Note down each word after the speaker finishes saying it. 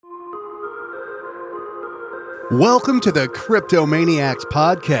Welcome to the Maniacs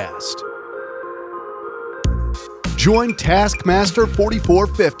podcast. Join Taskmaster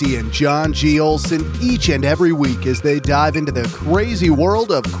 4450 and John G. Olson each and every week as they dive into the crazy world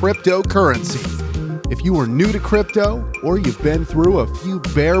of cryptocurrency. If you are new to crypto or you've been through a few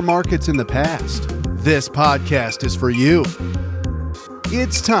bear markets in the past, this podcast is for you.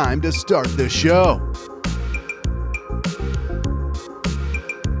 It's time to start the show.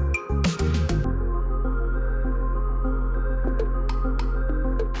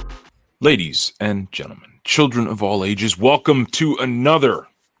 Ladies and gentlemen, children of all ages, welcome to another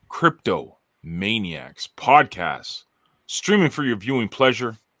Crypto Maniacs podcast, streaming for your viewing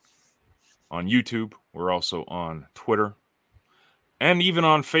pleasure on YouTube. We're also on Twitter and even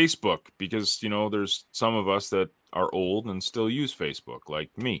on Facebook because, there's some of us that are old and still use Facebook,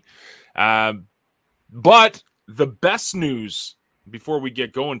 like me. But the best news before we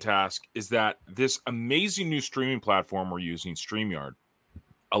get going, Task, is that this amazing new streaming platform we're using, StreamYard,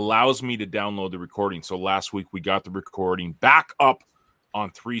 allows me to download the recording. So last week we got the recording back up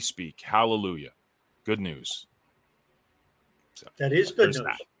on 3Speak. Hallelujah. Good news. So, that is good news.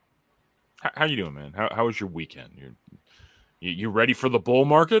 That. How you doing, man? How was your weekend? You ready for the bull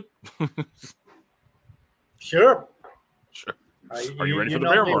market? Sure. Are you ready for the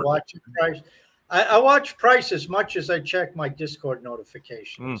bear market? Price. I watch price as much as I check my Discord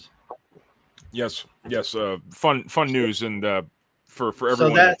notifications. Yes. Fun news and for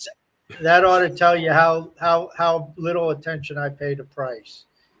everyone. So that ought to tell you how little attention I pay to price.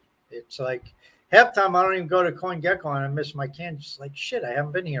 It's like half time I don't even go to CoinGecko and I miss my candies. It's like shit, I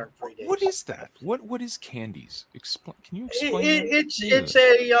haven't been here in 3 days. What is that? What is candies? Can you explain? It's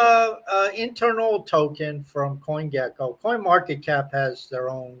a internal token from CoinGecko. CoinMarketCap has their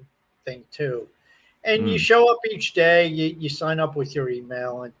own thing too. And you show up each day, you sign up with your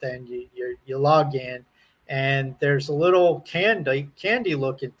email, and then you log in. And there's a little candy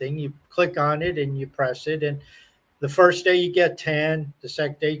looking thing. You click on it and you press it. And the first day you get 10, the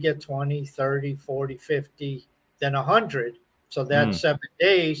second day you get 20, 30, 40, 50, then 100. So that's 7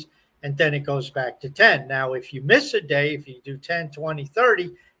 days. And then it goes back to 10. Now, if you miss a day, if you do 10, 20,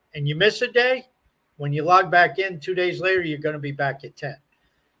 30, and you miss a day, when you log back in 2 days later, you're going to be back at 10.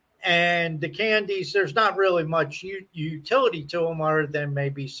 And the candies, there's not really much utility to them other than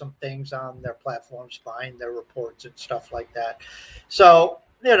maybe some things on their platforms behind their reports and stuff like that. So,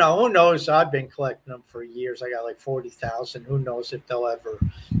 who knows? I've been collecting them for years. I got like 40,000. Who knows if they'll ever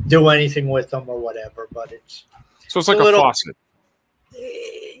do anything with them or whatever, but it's like a faucet.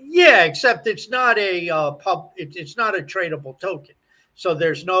 Yeah, except it's not a it's not a tradable token. So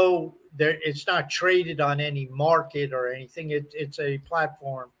it's not traded on any market or anything. It's a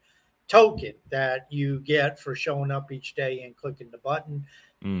platform token that you get for showing up each day and clicking the button,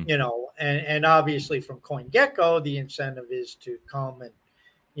 and obviously from CoinGecko, the incentive is to come and,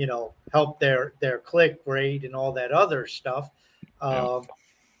 help their click rate and all that other stuff.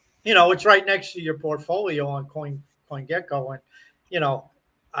 It's right next to your portfolio on CoinGecko. And,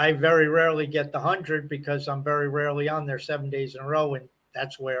 I very rarely get the 100 because I'm very rarely on there 7 days in a row. And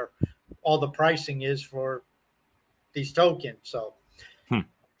that's where all the pricing is for these tokens. So,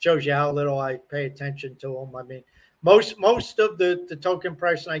 shows you how little I pay attention to them. I mean, most of the token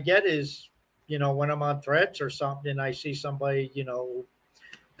pricing I get is, when I'm on Threads or something, I see somebody,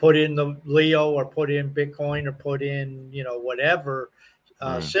 put in the Leo or put in Bitcoin or put in, whatever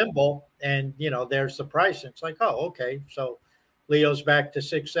symbol, and, there's the price. And it's like, oh, okay. So Leo's back to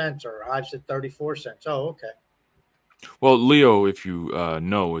 6 cents or Hive's at 34 cents. Oh, okay. Well, Leo, if you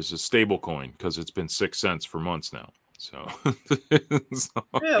know, is a stable coin because it's been 6 cents for months now. So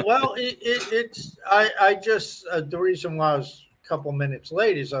yeah, well, it's I just the reason why I was a couple minutes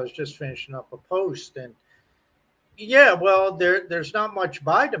late is I was just finishing up a post, and yeah, well, there's not much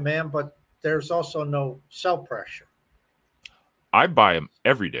buy demand, but there's also no sell pressure. I buy them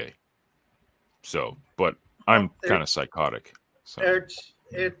every day, but I'm kind of psychotic. So.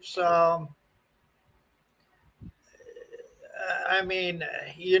 It's I mean,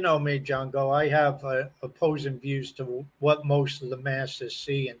 you know me, Django. I have opposing views to what most of the masses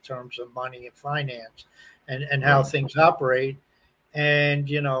see in terms of money and finance and how things operate. And,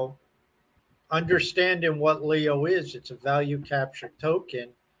 understanding what Leo is, it's a value capture token.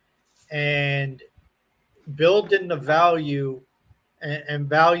 And building the value, and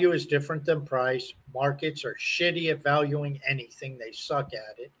value is different than price. Markets are shitty at valuing anything. They suck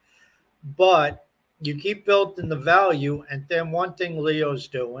at it. But you keep building the value, and then one thing Leo's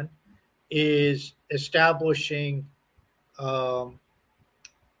doing is establishing buy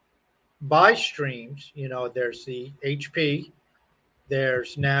streams. There's the HP,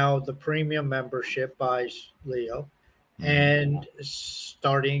 There's now the premium membership by Leo. And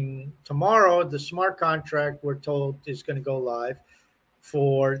starting tomorrow, the smart contract, we're told, is going to go live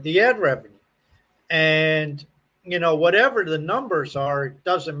for the ad revenue. And, whatever the numbers are, it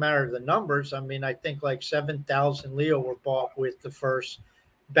doesn't matter the numbers. I mean, I think like 7,000 Leo were bought with the first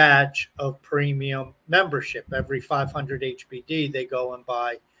batch of premium membership. Every 500 HBD, they go and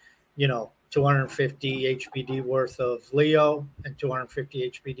buy, 250 HBD worth of Leo and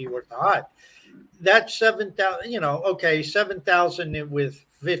 250 HBD worth of Hive. That's 7,000, okay, 7,000 with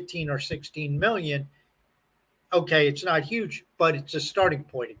 15 or 16 million. Okay, it's not huge, but it's a starting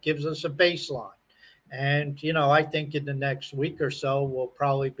point. It gives us a baseline. And, I think in the next week or so, we'll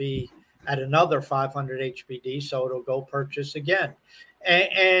probably be at another 500 HBD. So it'll go purchase again.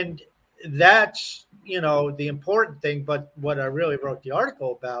 And that's, the important thing. But what I really wrote the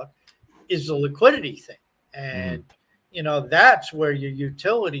article about is the liquidity thing. And, that's where your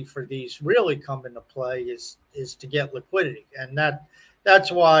utility for these really come into play is to get liquidity. And that's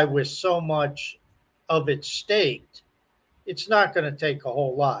why with so much of it staked, it's not going to take a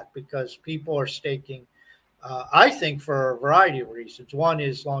whole lot because people are staking, I think, for a variety of reasons. One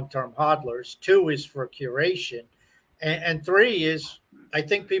is long-term hodlers. Two is for curation. And three is, I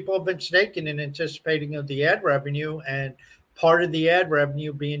think people have been staking in anticipating of the ad revenue and part of the ad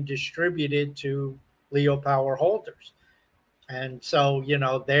revenue being distributed to Leo Power holders. And so,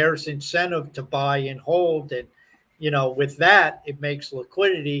 there's incentive to buy and hold. And, with that, it makes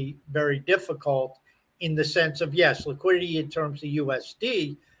liquidity very difficult in the sense of, yes, liquidity in terms of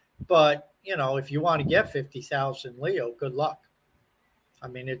USD. But, if you want to get 50,000 Leo, good luck. I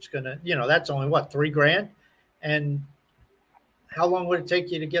mean, it's going to, that's only what, $3,000? And how long would it take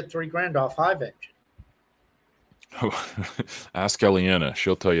you to get $3,000 off Hive Engine? Ask Eliana.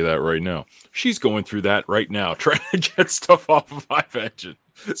 She'll tell you that right now. She's going through that right now, trying to get stuff off of Hive Engine.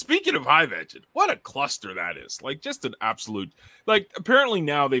 Speaking of Hive Engine, what a cluster that is. Like, just an absolute, apparently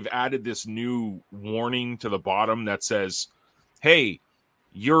now they've added this new warning to the bottom that says, hey,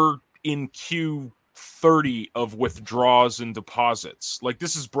 you're in Q30 of withdrawals and deposits. Like,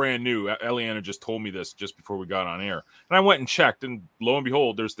 this is brand new. Eliana just told me this just before we got on air. And I went and checked, and lo and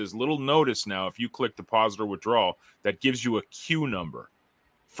behold, there's this little notice now, if you click deposit or withdrawal, that gives you a Q number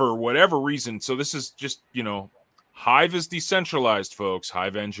for whatever reason. So this is just, Hive is decentralized, folks.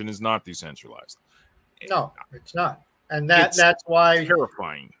 Hive Engine is not decentralized. No, it's not. And that's why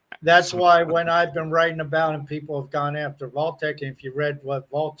terrifying. That's why when I've been writing about and people have gone after Vaultec, and if you read what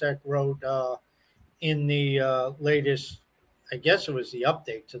Vaultec wrote in the latest, I guess it was the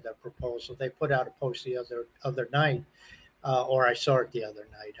update to the proposal, they put out a post the other night, or I saw it the other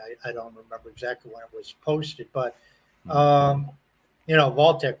night. I don't remember exactly when it was posted, but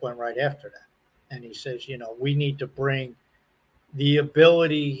Vaultec went right after that. And he says, we need to bring the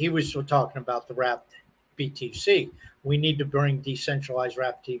ability. He was talking about the wrapped BTC. We need to bring decentralized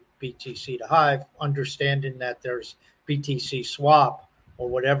wrapped BTC to Hive, understanding that there's BTC swap or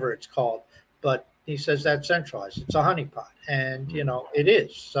whatever it's called. But he says that's centralized. It's a honeypot. And, it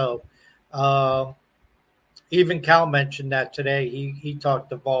is. So even Cal mentioned that today. He talked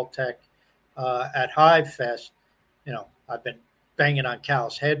to Vaultec at Hive Fest. I've been banging on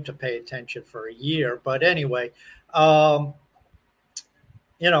Cal's head to pay attention for a year. But anyway, I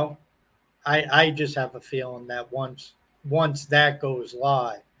just have a feeling that once that goes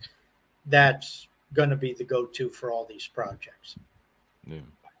live, that's going to be the go-to for all these projects. Yeah.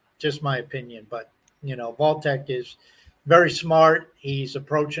 Just my opinion. But, Vaultec is very smart. He's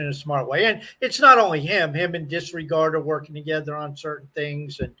approaching a smart way. And it's not only him and Disregard are working together on certain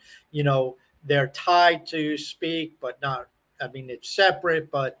things. And, they're tied to Speak, but not, it's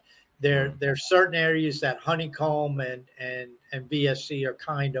separate, but there's certain areas that Honeycomb and VSC are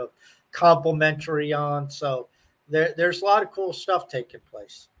kind of complementary on. So there's a lot of cool stuff taking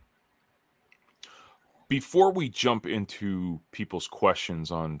place. Before we jump into people's questions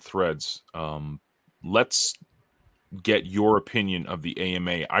on threads, let's get your opinion of the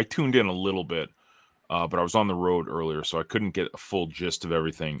AMA. I tuned in a little bit, but I was on the road earlier, so I couldn't get a full gist of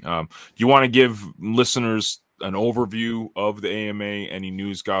everything. Do you want to give listeners an overview of the AMA? Any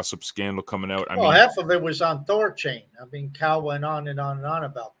news, gossip, scandal coming out? Half of it was on Thorchain. Cal went on and on and on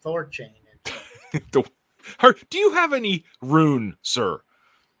about Thorchain. Do you have any rune, sir?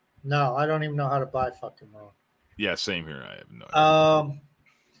 No, I don't even know how to buy fucking rune. Yeah, same here. I have no idea.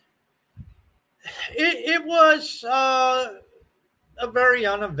 It was a very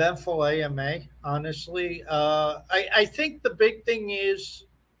uneventful AMA, honestly. I think the big thing is,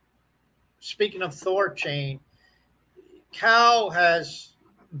 speaking of Thorchain, Cal has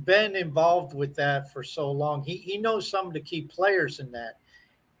been involved with that for so long. He knows some of the key players in that.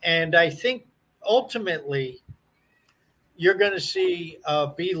 And I think ultimately you're going to see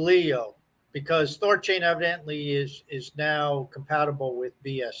B Leo, because ThorChain evidently is now compatible with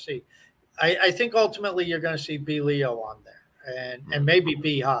BSC. I think ultimately you're going to see B Leo on there, and maybe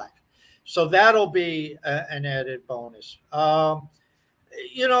Beehive. So that'll be an added bonus.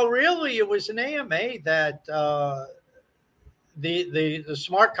 Really, it was an AMA that the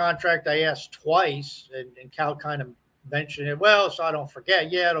smart contract I asked twice, and Cal kind of mentioned it. Well, so I don't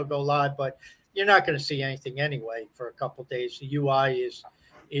forget. Yeah, it'll go live, but you're not going to see anything anyway for a couple of days. The UI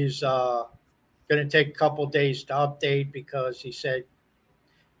is going to take a couple of days to update, because he said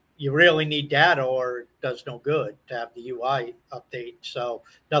you really need data or it does no good to have the UI update. So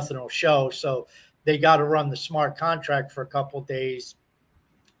nothing will show. So they got to run the smart contract for a couple of days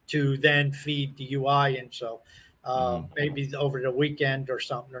to then feed the UI. And so maybe over the weekend or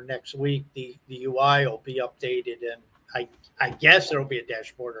something, or next week, the UI will be updated, and I guess there'll be a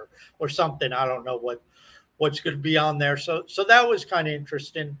dashboard or something. I don't know what's going to be on there. So that was kind of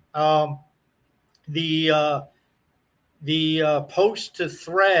interesting. The post to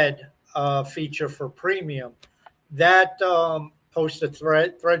thread feature for premium, that post to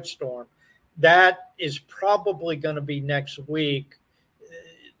thread storm, that is probably going to be next week.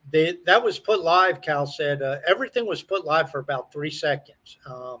 That was put live, Cal said. Everything was put live for about 3 seconds.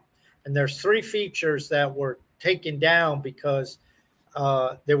 And there's 3 features that were taken down because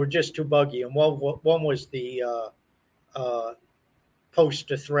they were just too buggy. And one was the post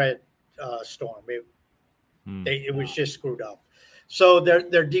to thread storm. It was just screwed up. So they're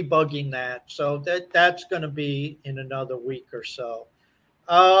debugging that. So that's going to be in another week or so.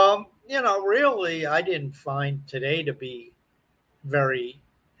 Really, I didn't find today to be very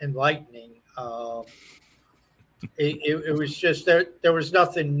enlightening. It was just there was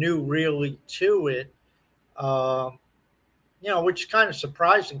nothing new really to it. Which is kind of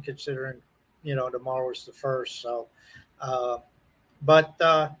surprising considering, tomorrow is the 1st. So,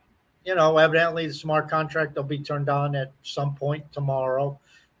 evidently the smart contract will be turned on at some point tomorrow.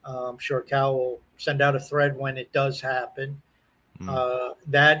 I'm sure Cal will send out a thread when it does happen.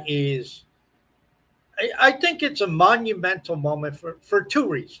 That is, I think it's a monumental moment for 2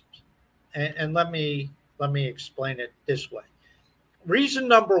 reasons. And let me explain it this way. Reason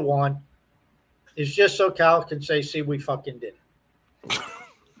number 1 is just so Cal can say, see, we fucking did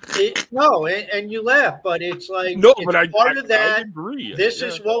it. And you laugh, but it's like, no, it's but I agree. This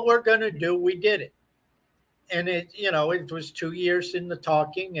is what we're going to do. We did it. And it was 2 years in the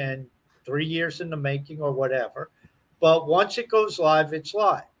talking and 3 years in the making or whatever. But once it goes live, it's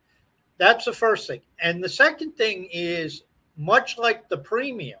live. That's the first thing. And the second thing is, much like the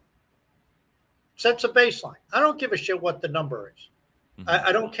premium, sets a baseline. I don't give a shit what the number is.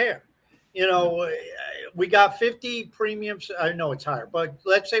 I don't care. We got 50 premiums. I know it's higher, but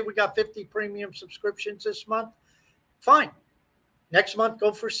let's say we got 50 premium subscriptions this month. Fine. Next month,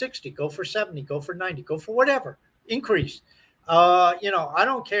 go for 60, go for 70, go for 90, go for whatever. Increase. I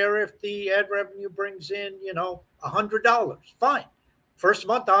don't care if the ad revenue brings in, $100. Fine. First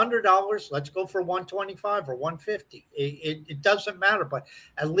month, $100. Let's go for 125 or 150. It doesn't matter, but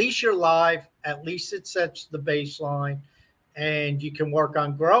at least you're live. At least it sets the baseline, and you can work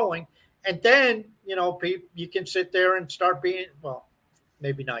on growing. And then, you can sit there and start being, well,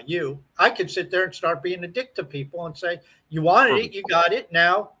 maybe not you. I could sit there and start being a dick to people and say, you wanted it, you got it.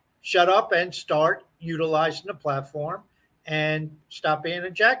 Now shut up and start utilizing the platform and stop being a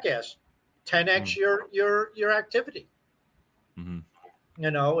jackass. 10x your activity. Mm-hmm.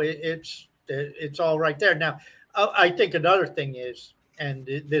 It's all right there. Now, I think another thing is, and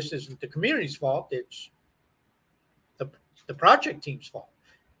this isn't the community's fault, it's the project team's fault.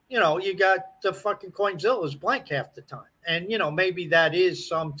 You got the fucking CoinZilla's blank half the time. And, maybe that is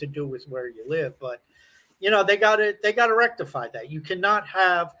some to do with where you live, but, they got to rectify that. You cannot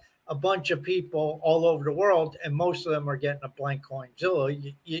have a bunch of people all over the world, and most of them are getting a blank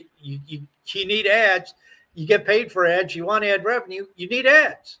CoinZilla. You need ads. You get paid for ads. You want ad revenue. You need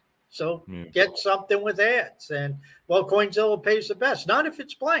ads. So get something with ads. And, well, CoinZilla pays the best. Not if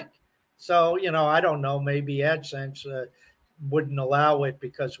it's blank. So, I don't know. Maybe AdSense wouldn't allow it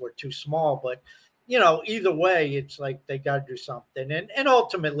because we're too small. But, either way, it's like they got to do something. And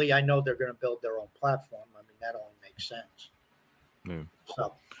ultimately, I know they're going to build their own platform. I mean, that only makes sense. Yeah.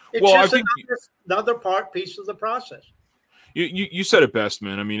 So it's just another piece of the process. You said it best,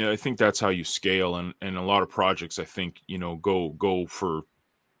 man. I mean, I think that's how you scale, and a lot of projects, I think, go for,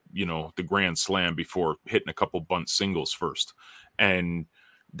 the grand slam before hitting a couple bunt singles first. And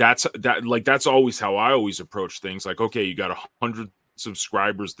that's always how I always approach things. Like, okay, you got 100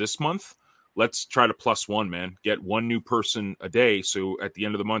 subscribers this month. Let's try to plus one, man. Get one new person a day. So at the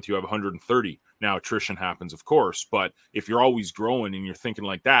end of the month, you have 130. Now, attrition happens, of course. But if you're always growing and you're thinking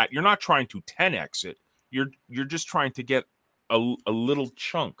like that, you're not trying to 10x it. You're just trying to get a little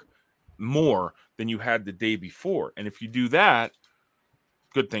chunk more than you had the day before. And if you do that,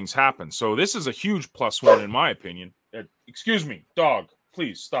 good things happen. So this is a huge plus one, in my opinion. Excuse me, dog.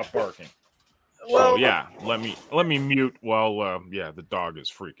 Please stop barking. Well, so yeah, let me mute while the dog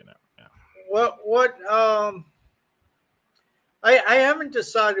is freaking out. I haven't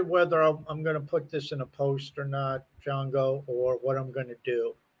decided whether I'm going to put this in a post or not, Django, or what I'm going to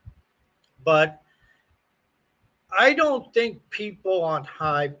do. But I don't think people on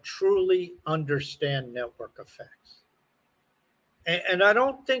Hive truly understand network effects. And I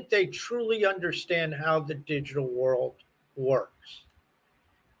don't think they truly understand how the digital world works.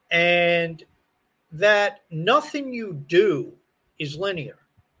 And that nothing you do is linear.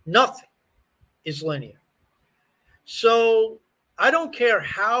 Nothing is linear. So I don't care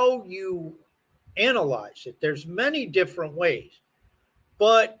how you analyze it. There's many different ways.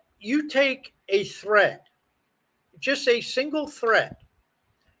 But you take a thread, just a single thread.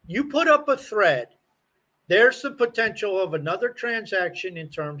 You put up a thread, there's the potential of another transaction in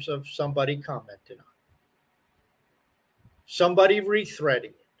terms of somebody commenting on it, somebody rethreading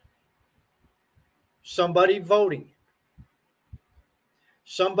it, somebody voting it,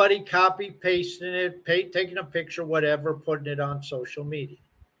 somebody copy pasting it, taking a picture, whatever, putting it on social media.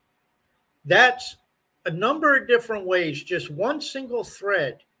 That's a number of different ways. Just one single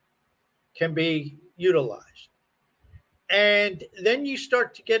thread can be utilized. And then you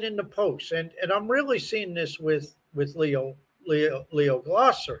start to get into posts. And I'm really seeing this with Leo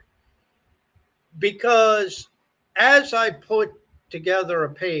Glossary. Because as I put together a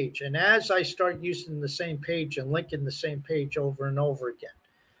page and as I start using the same page and linking the same page over and over again.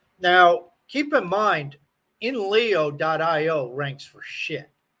 Now, keep in mind, inleo.io ranks for shit.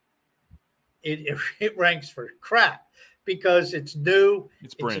 It ranks for crap because it's new.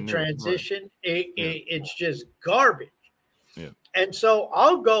 It's a transition. Right. It's just garbage. Yeah. And so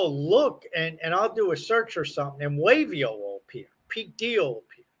I'll go look and I'll do a search or something and Wavio will appear. Peak deal will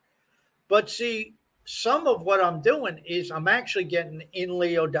appear. But see, some of what I'm doing is I'm actually getting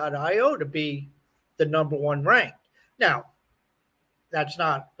inleo.io to be the number one ranked. Now, that's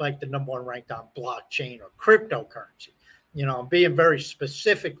not like the number one ranked on blockchain or cryptocurrency. You know, I'm being very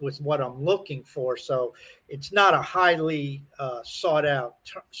specific with what I'm looking for. So it's not a highly sought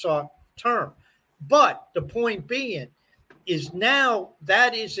term. But the point being is now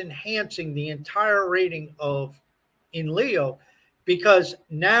that is enhancing the entire rating of Inleo because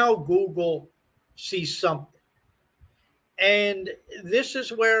now Google sees something. And this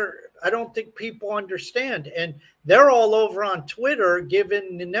is where I don't think people understand. And they're all over on Twitter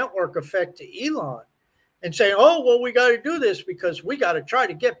giving the network effect to Elon and saying, oh, well, we got to do this because we got to try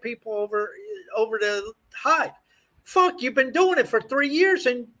to get people over to Hive. Fuck, you've been doing it for 3 years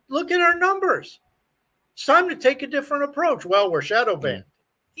and look at our numbers. It's time to take a different approach. Well, we're shadow banned.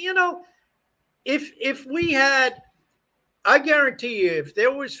 You know, if we had, I guarantee you, if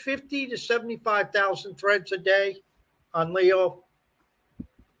there was 50 to 75,000 threads a day on Leo,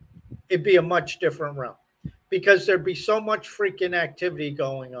 it'd be a much different realm because there'd be so much freaking activity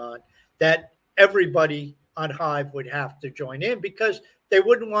going on that everybody on Hive would have to join in because they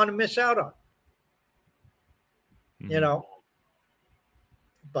wouldn't want to miss out on it, you know.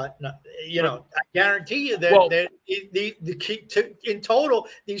 But, you know, I guarantee you that the key in total,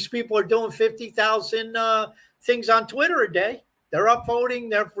 these people are doing 50,000 things on Twitter a day. They're upvoting,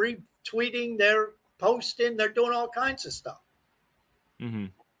 they're retweeting, they're posting, they're doing all kinds of stuff. Mm-hmm.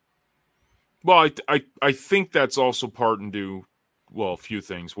 Well, I think that's also part and due, well, a few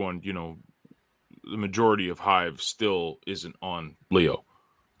things. One, you know, the majority of Hive still isn't on Leo.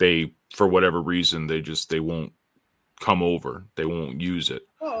 They, for whatever reason, they won't come over. They won't use it.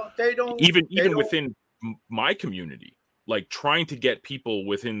 Well, they don't. Even within my community, like trying to get people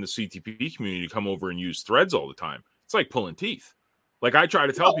within the CTP community to come over and use threads all the time. It's like pulling teeth. Like I try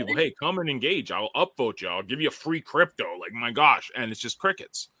to tell people, hey, come and engage. I'll upvote you. I'll give you a free crypto. Like, my gosh. And it's just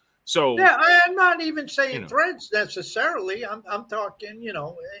crickets. So yeah, I'm not even saying threads necessarily. I'm talking, you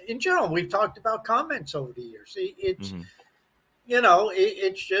know, in general, we've talked about comments over the years. It's, you know,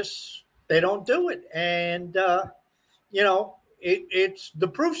 it's just, they don't do it. And, you know, it's the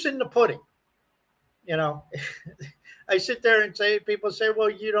proof's in the pudding. You know, I sit there and people say,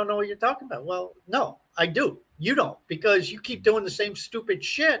 well, you don't know what you're talking about. Well, no, I do. You don't, because you keep doing the same stupid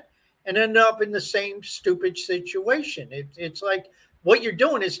shit and end up in the same stupid situation. It's like what you're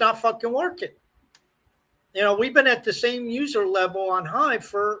doing is not fucking working. We've been at the same user level on Hive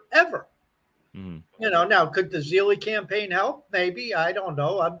forever. Now could the Zealy campaign help? Maybe. I don't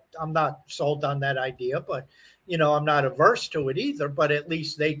know. I'm not sold on that idea, but I'm not averse to it either. But at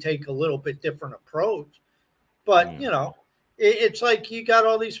least they take a little bit different approach. But it's like you got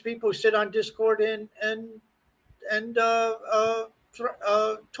all these people who sit on Discord and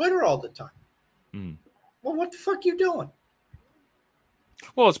Twitter all the time. Well, what the fuck you doing?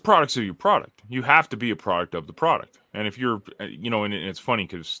 Well, it's products of your product. You have to be a product of the product. And if you're, and it's funny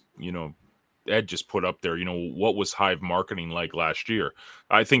because, Ed just put up there, what was Hive marketing like last year?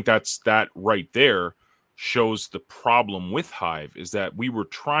 I think that right there shows the problem with Hive is that we were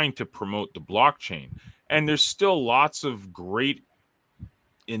trying to promote the blockchain. And there's still lots of great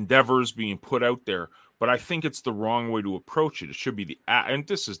endeavors being put out there. But I think it's the wrong way to approach it. It should be the app. And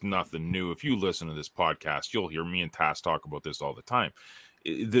this is nothing new. If you listen to this podcast, you'll hear me and Tass talk about this all the time.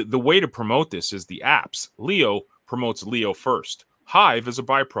 The way to promote this is the apps. Leo promotes Leo first. Hive is a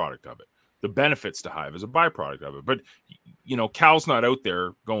byproduct of it. The benefits to Hive is a byproduct of it. But, Cal's not out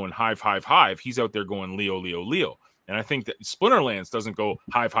there going Hive, Hive, Hive. He's out there going Leo, Leo, Leo. And I think that Splinterlands doesn't go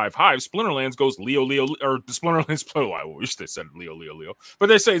Hive, Hive, Hive. Splinterlands goes Leo, Leo, or Splinterlands. I wish they said Leo, Leo, Leo. But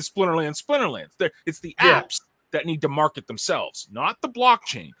they say Splinterlands. It's the apps that need to market themselves, not the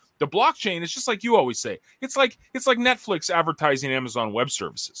blockchain. The blockchain is just like you always say. It's like Netflix advertising Amazon Web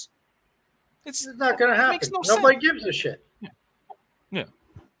Services. It's not going to happen. Makes no Nobody sense. gives a shit. Yeah.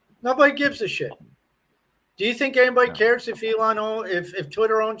 Nobody gives a shit. Do you think anybody cares if if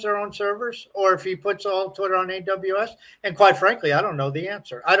Twitter owns their own servers or if he puts all Twitter on AWS? And quite frankly, I don't know the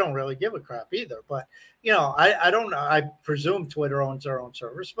answer. I don't really give a crap either. But I don't know. I presume Twitter owns their own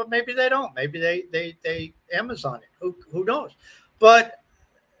servers, but maybe they don't. Maybe they Amazon it. Who knows? But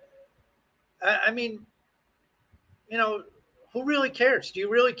I mean, who really cares? Do you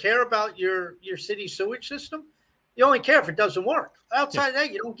really care about your city sewage system? You only care if it doesn't work. Outside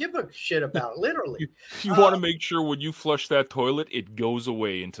that, you don't give a shit about it, literally. You want to make sure when you flush that toilet, it goes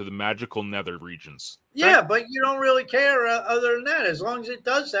away into the magical nether regions. Yeah, right? But you don't really care other than that. As long as it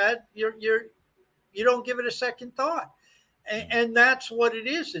does that, you don't give it a second thought. And that's what it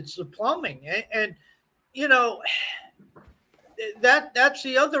is. It's the plumbing. And that's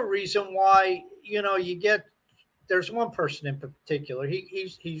the other reason why, you get, there's one person in particular.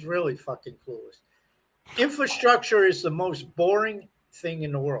 He's really fucking clueless. Infrastructure is the most boring thing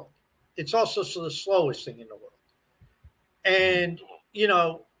in the world. It's also the slowest thing in the world. And,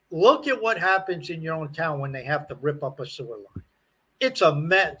 look at what happens in your own town when they have to rip up a sewer line. It's a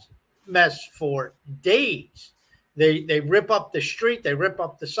mess for days. They rip up the street. They rip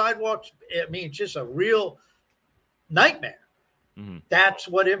up the sidewalks. I mean, it's just a real nightmare. Mm-hmm. That's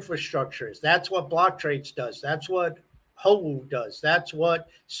what infrastructure is. That's what Block Trades does. That's what HOWU does. That's what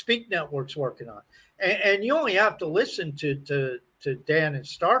Speak Network's working on. And you only have to listen to Dan and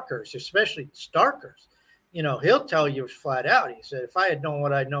Starkers, especially Starkers. He'll tell you flat out. He said, if I had known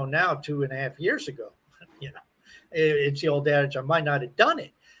what I know now 2.5 years ago, it's the old adage, I might not have done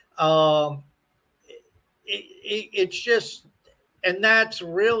it. It's just, and that's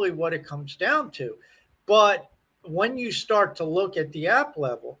really what it comes down to. But when you start to look at the app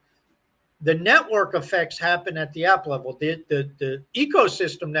level, the network effects happen at the app level. The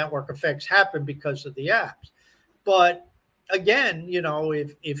ecosystem network effects happen because of the apps. But again,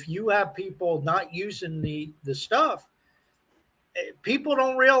 if you have people not using the stuff, people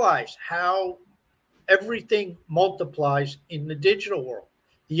don't realize how everything multiplies in the digital world.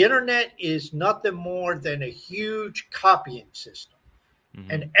 The internet is nothing more than a huge copying system,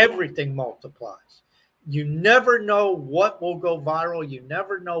 and everything multiplies. You never know what will go viral. You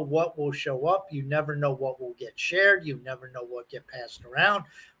never know what will show up. You never know what will get shared. You never know what get passed around,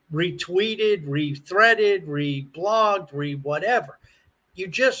 retweeted, rethreaded, reblogged, whatever. You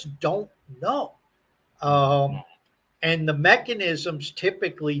just don't know. And the mechanisms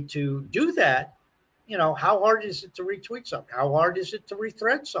typically to do that, how hard is it to retweet something? How hard is it to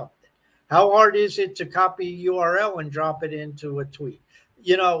rethread something? How hard is it to copy a URL and drop it into a tweet?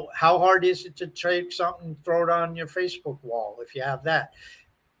 How hard is it to take something, throw it on your Facebook wall if you have that?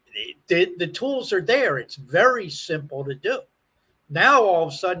 The tools are there. It's very simple to do. Now, all of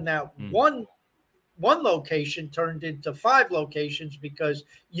a sudden, that one location turned into 5 locations because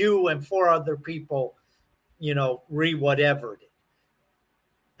you and 4 other people, re-whatevered it.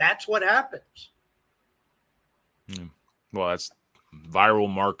 That's what happens. Well, that's viral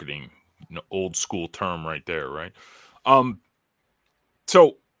marketing, old school term right there, right?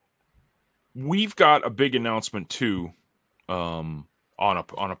 So we've got a big announcement too, on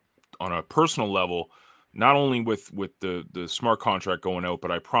a personal level. not only with the smart contract going out,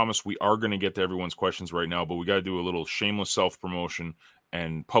 but I promise we are going to get to everyone's questions right now. But we got to do a little shameless self promotion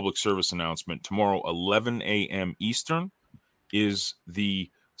and public service announcement. Tomorrow, 11 a.m. Eastern, is the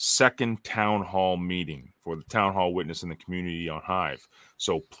second town hall meeting for the town hall witness in the community on Hive.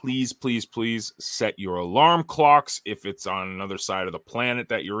 So please, please, please set your alarm clocks if it's on another side of the planet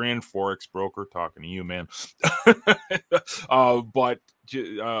that you're in. Forex broker talking to you, man. But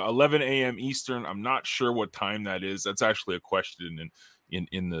 11 a.m. Eastern, I'm not sure what time that is. That's actually a question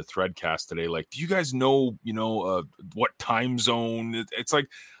in the threadcast today. Like, do you guys know, what time zone? It's like,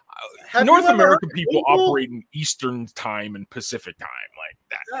 North American people operate in Eastern time and Pacific time like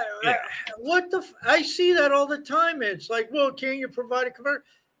that. I see that all the time. It's like, well, can you provide a converter?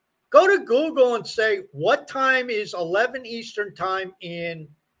 Go to Google and say, what time is 11 Eastern time in,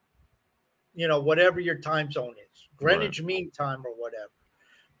 whatever your time zone is, Greenwich Mean Time or whatever.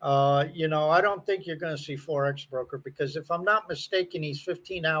 I don't think you're going to see Forex broker because if I'm not mistaken, he's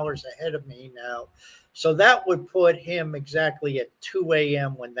 15 hours ahead of me now. So that would put him exactly at 2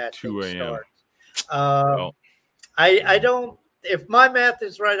 a.m. when that thing starts. I don't, if my math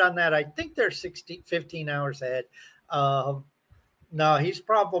is right on that, I think they're 15 hours ahead. No, he's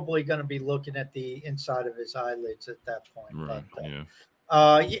probably going to be looking at the inside of his eyelids at that point. Right, but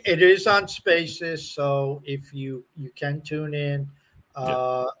it is on Spaces, so if you can tune in,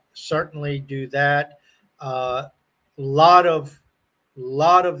 certainly do that. Lot of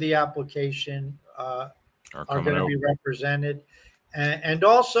the application are going to be represented, and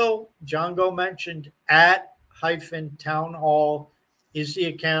also John Go mentioned @town hall is the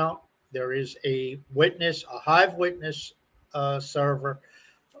account. There is a Hive witness server.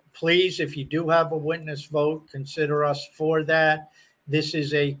 Please, if you do have a witness vote, consider us for that. This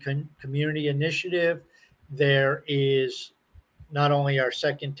is a community initiative. There is not only our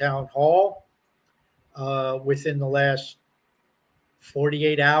second town hall within the last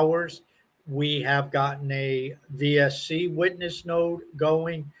 48 hours, we have gotten a VSC witness node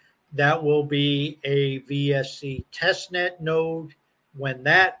going. That will be a VSC testnet node when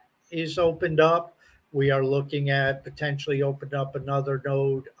that is opened up. We are looking at potentially opening up another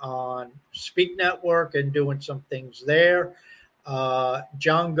node on Speak Network and doing some things there.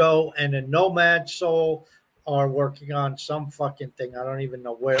 Django and a Nomad Soul are working on some fucking thing. I don't even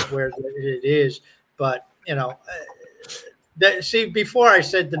know where it is, but before I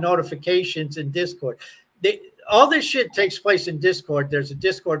said the notifications in Discord, all this shit takes place in Discord. There's a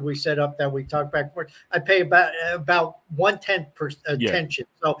Discord we set up that we talk back and forth. I pay about 1/10 attention.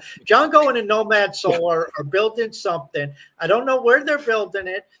 So Django and a Nomad Soul are building something. I don't know where they're building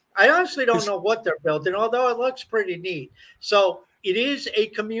it. I honestly don't know what they're building, although it looks pretty neat. So it is a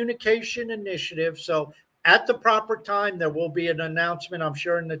communication initiative. So at the proper time, there will be an announcement, I'm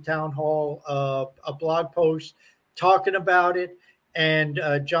sure, in the town hall, a blog post talking about it. And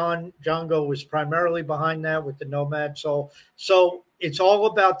Django was primarily behind that with the Nomad Soul. So it's all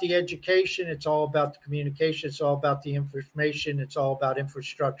about the education. It's all about the communication. It's all about the information. It's all about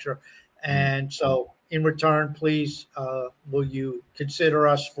infrastructure. And so in return, please, will you consider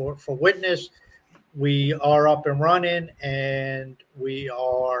us for witness? We are up and running, and we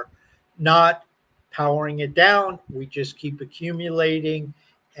are not powering it down. We just keep accumulating.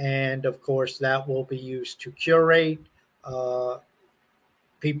 And of course, that will be used to curate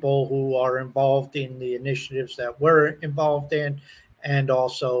people who are involved in the initiatives that we're involved in, and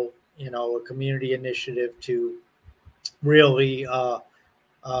also, a community initiative to really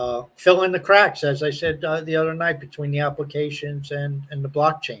fill in the cracks, as I said the other night, between the applications and the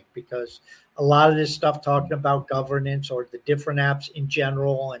blockchain, because a lot of this stuff talking about governance or the different apps in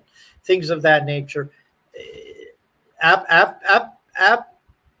general and things of that nature,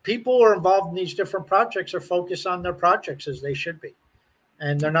 people who are involved in these different projects are focused on their projects as they should be.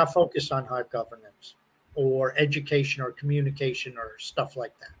 And they're not focused on Hive governance or education or communication or stuff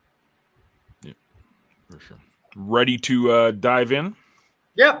like that. Yeah, for sure. Ready to dive in?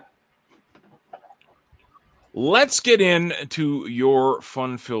 Yeah. Let's get into your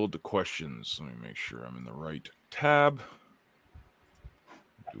fun-filled questions. Let me make sure I'm in the right tab.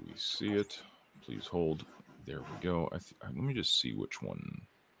 Do we see it? Please hold. There we go. Let me just see which one.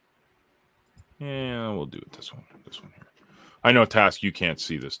 Yeah, we'll do it this one. This one here. I know, Task, you can't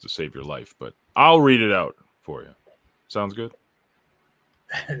see this to save your life, but I'll read it out for you. Sounds good?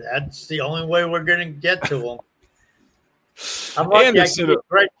 That's the only way we're going to get to them. I'm lucky I can do a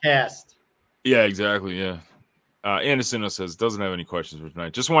great cast. Yeah, exactly, yeah. Anderson says, doesn't have any questions for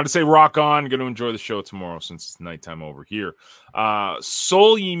tonight. Just wanted to say rock on. Going to enjoy the show tomorrow since it's nighttime over here.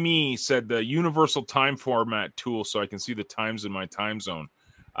 Soul Ye Me said the universal time format tool so I can see the times in my time zone.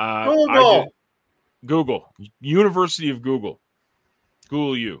 Google. Google, University of Google.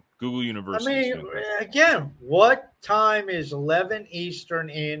 Google University. I mean, again, what time is 11 Eastern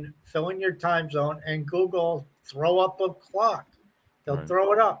in? Fill in your time zone, and Google throw up a clock. They'll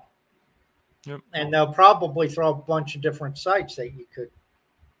throw it up. Yep. And they'll probably throw a bunch of different sites that you could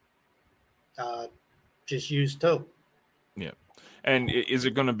just use too. Yeah. And is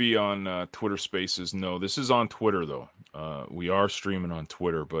it going to be on Twitter Spaces? No, this is on Twitter, though. We are streaming on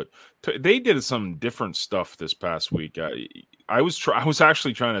Twitter, but they did some different stuff this past week. I was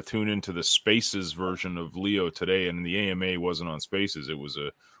actually trying to tune into the Spaces version of Leo today, and the AMA wasn't on Spaces. It was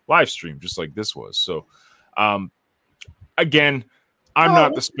a live stream, just like this was. So, again, I'm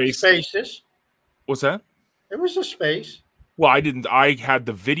not the Spaces. What's that? It was a space. Well, I had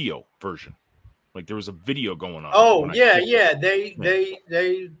the video version. Like there was a video going on. Oh yeah. They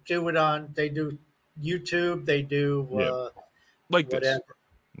do it on. They do YouTube. They do like whatever.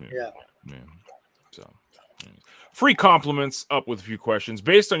 This. Yeah. So, free compliments up with a few questions.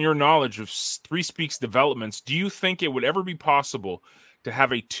 Based on your knowledge of Three Speaks developments, do you think it would ever be possible to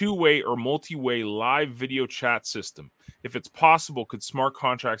have a two-way or multi-way live video chat system? If it's possible, could smart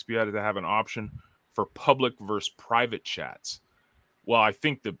contracts be added to have an option for public versus private chats? Well, I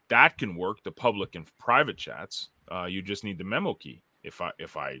think that can work, the public and private chats. You just need the memo key, if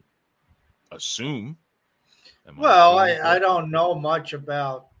I assume. Well, I don't know much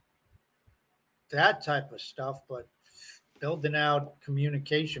about that type of stuff, but building out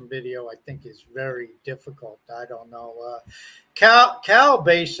communication video, I think, is very difficult. I don't know. Cal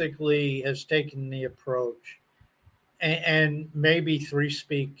basically has taken the approach, and maybe Three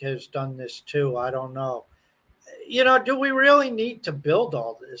Speak has done this too. I don't know. Do we really need to build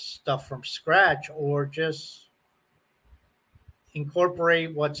all this stuff from scratch, or just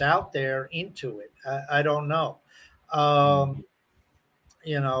incorporate what's out there into it? I don't know.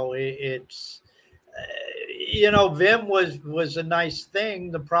 It's Vim was a nice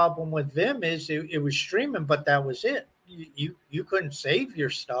thing. The problem with Vim is it was streaming, but that was it. You couldn't save your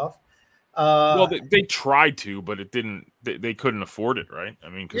stuff. Well, they tried to, but it didn't. They couldn't afford it, right? I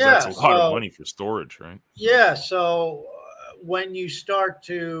mean, because that's a lot of money for storage, right? Yeah. So when you start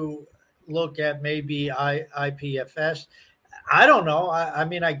to look at maybe IPFS, I don't know. I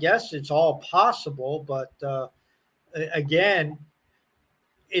mean, I guess it's all possible, but again,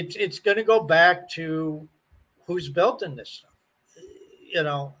 it's going to go back to who's building this stuff.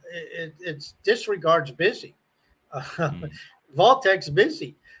 It's disregards busy. Vaultek's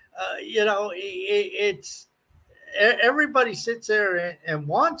busy. It's everybody sits there and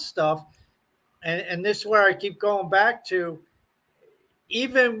wants stuff, and this is where I keep going back to.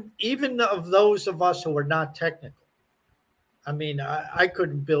 Even of those of us who are not technical, I mean, I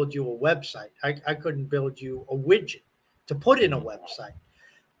couldn't build you a website. I couldn't build you a widget to put in a website.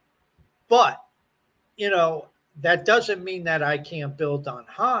 But that doesn't mean that I can't build on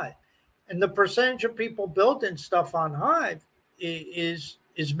Hive, and the percentage of people building stuff on Hive is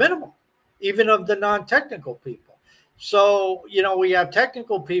minimal, even of the non-technical people. So, we have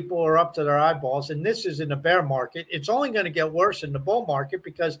technical people who are up to their eyeballs, and this is in a bear market. It's only going to get worse in the bull market,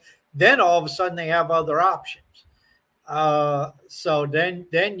 because then all of a sudden they have other options. So then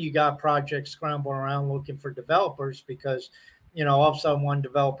you got projects scrambling around looking for developers, because, all of a sudden one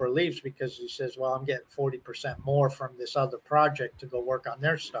developer leaves because he says, well, I'm getting 40% more from this other project to go work on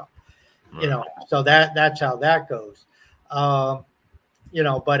their stuff. Right. So that's how that goes. But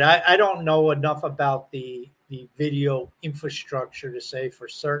I don't know enough about the video infrastructure to say for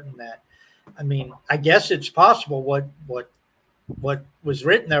certain that. I mean, I guess it's possible. What was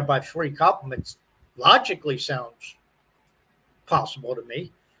written there by Free Compliments logically sounds possible to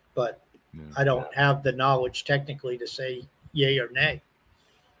me, but I don't have the knowledge technically to say yay or nay.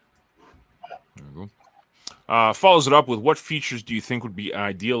 There you go. Follows it up with, what features do you think would be an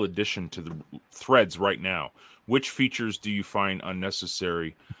ideal addition to the threads right now? Which features do you find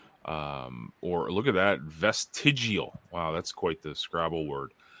unnecessary? Or look at that, vestigial. Wow, that's quite the Scrabble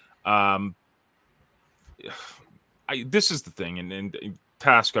word. This is the thing, and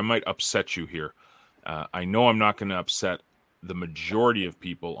Task, I might upset you here. I know I'm not going to upset the majority of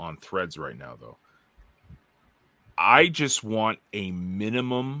people on threads right now, though. I just want a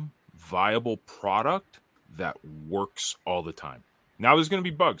minimum viable product that works all the time. Now, there's going to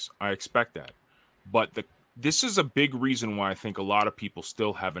be bugs. I expect that. But this is a big reason why I think a lot of people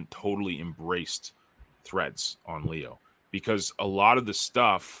still haven't totally embraced threads on Leo, because a lot of the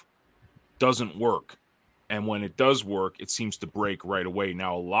stuff doesn't work. And when it does work, it seems to break right away.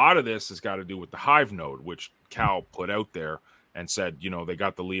 Now, a lot of this has got to do with the Hive node, which Cal put out there and said, they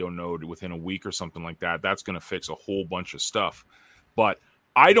got the Leo node within a week or something like that. That's going to fix a whole bunch of stuff. But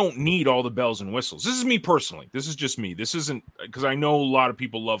I don't need all the bells and whistles. This is me personally. This is just me. This isn't because I know a lot of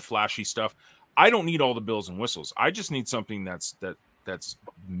people love flashy stuff. I don't need all the bells and whistles. I just need something that's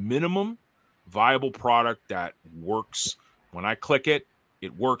minimum viable product that works. When I click it,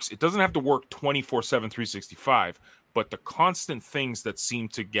 it works. It doesn't have to work 24/7, 365, but the constant things that seem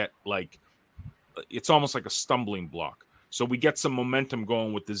to get like, it's almost like a stumbling block. So we get some momentum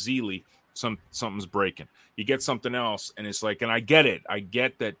going with the Zeely. Something's breaking. You get something else, and it's like, and I get it. I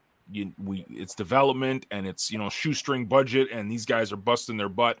get that it's development and it's shoestring budget, and these guys are busting their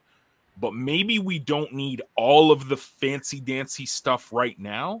butt. But maybe we don't need all of the fancy dancy stuff right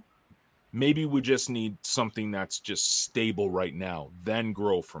now. Maybe we just need something that's just stable right now, then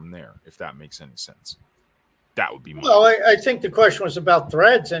grow from there. If that makes any sense, that would be my. Well, I think the question was about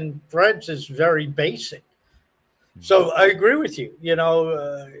Threads, and Threads is very basic. So I agree with you.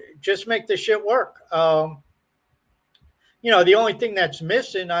 Just make the shit work. The only thing that's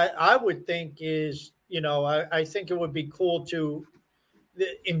missing, I would think, is I think it would be cool to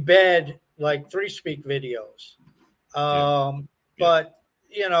embed like 3-speak videos. But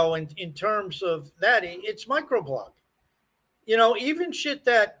in terms of that, it's microblog. Even shit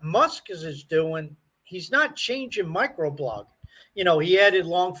that Musk is doing, he's not changing microblog. He added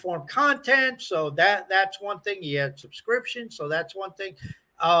long form content, so that's one thing. He had subscription, so that's one thing.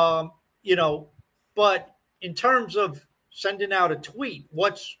 But in terms of sending out a tweet,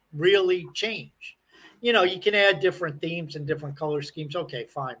 what's really changed? You can add different themes and different color schemes. Okay,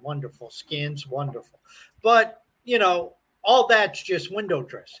 fine, wonderful. Skins, wonderful. But all that's just window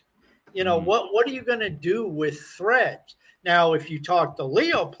dressing. What are you going to do with Threads? Now, if you talk the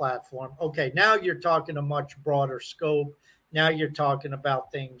Leo platform, okay, now you're talking a much broader scope. Now you're talking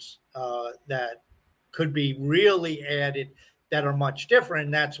about things that could be really added that are much different.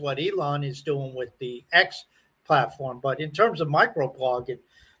 And that's what Elon is doing with the X platform. But in terms of microblogging,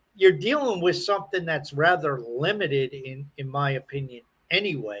 you're dealing with something that's rather limited in my opinion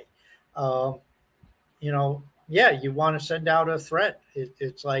anyway. You want to send out a thread.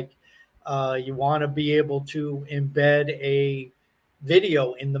 It's like you want to be able to embed a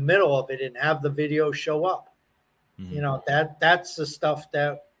video in the middle of it and have the video show up. That's the stuff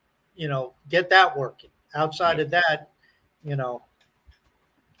that, get that working. Outside of that,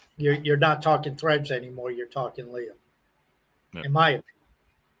 you're not talking Threads anymore. You're talking Leo, in my opinion.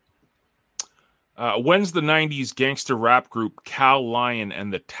 When's the 90s gangster rap group Cal Lion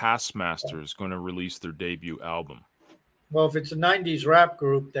and the Taskmasters going to release their debut album? Well, if it's a 90s rap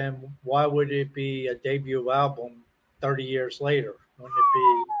group, then why would it be a debut album 30 years later?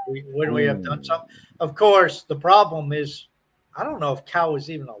 Wouldn't we have done something? Of course, the problem is, I don't know if Cal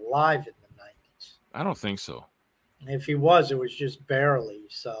was even alive in the 90s. I don't think so. If he was, it was just barely.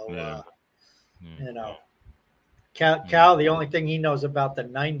 So, Cal, the only thing he knows about the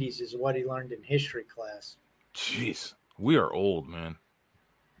 90s is what he learned in history class. Jeez, we are old, man.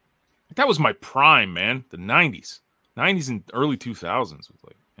 That was my prime, man. The 90s. 90s and early 2000s.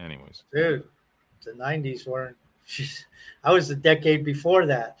 Anyways. Dude, the 90s weren't. I was the decade before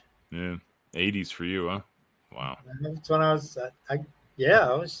that. Yeah, 80s for you, huh? Wow. That's when I was. I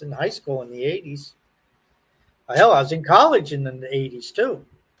was in high school in the 80s. Hell, I was in college in the 80s too.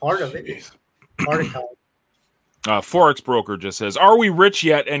 Part of it. Part of college. Forex Broker just says, "Are we rich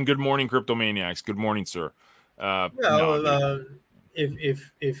yet?" And good morning, Cryptomaniacs. Good morning, sir.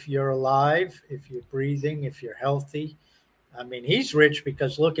 If you're alive, if you're breathing, if you're healthy. I mean, he's rich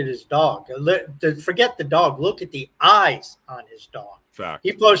because look at his dog. Forget the dog. Look at the eyes on his dog. Fact.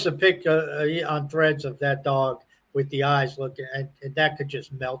 He posted a pic on Threads of that dog with the eyes looking, and that could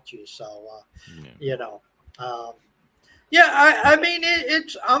just melt you. So, I mean,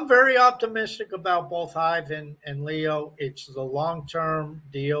 I'm very optimistic about both Hive and Leo. It's the long-term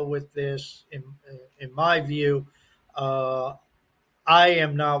deal with this. In my view, I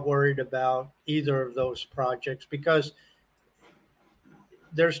am not worried about either of those projects because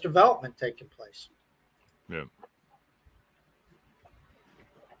there's development taking place. Yeah.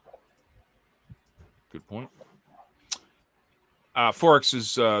 Good point. Forex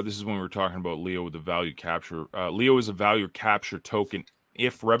is this is when we were talking about Leo with the value capture. Leo is a value capture token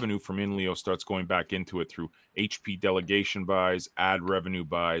if revenue from in Leo starts going back into it through HP delegation buys, ad revenue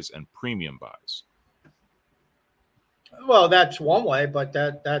buys, and premium buys. Well, that's one way, but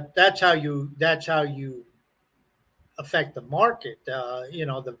that's how you affect the market.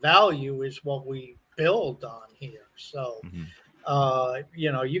 The value is what we build on here. So,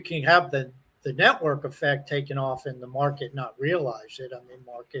 you can have the network effect taken off in the market, not realize it. I mean,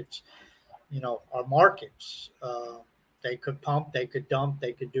 markets, are markets. They could pump, they could dump,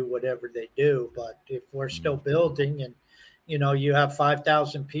 they could do whatever they do. But if we're still building and, you have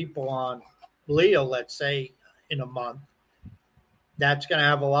 5,000 people on Leo, let's say, in a month, that's going to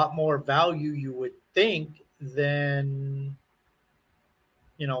have a lot more value, you would think, than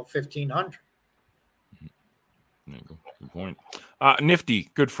 1,500. Good point. Nifty,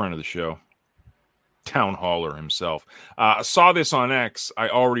 good friend of the show, town hauler himself. Saw this on X. I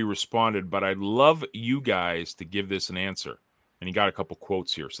already responded, but I'd love you guys to give this an answer. And he got a couple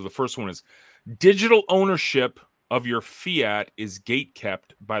quotes here. So the first one is, digital ownership of your fiat is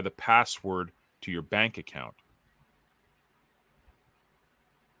gatekept by the password to your bank account.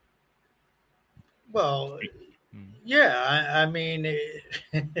 Well, yeah, I mean,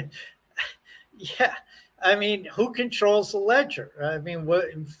 yeah, I mean, who controls the ledger? I mean,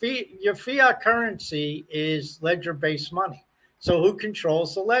 your fiat currency is ledger-based money. So who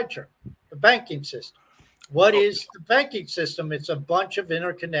controls the ledger? The banking system. What is the banking system? It's a bunch of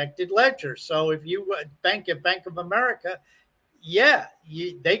interconnected ledgers. So if you bank at Bank of America,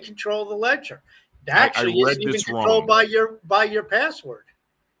 they control the ledger. Actually, isn't even controlled by your password.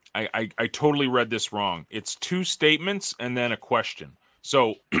 I totally read this wrong. It's two statements and then a question.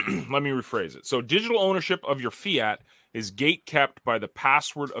 So let me rephrase it. So digital ownership of your fiat is gatekept by the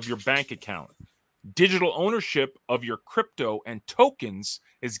password of your bank account. Digital ownership of your crypto and tokens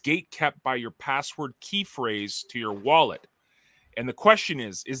is gatekept by your password key phrase to your wallet. And the question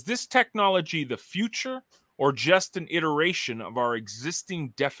is this technology the future or just an iteration of our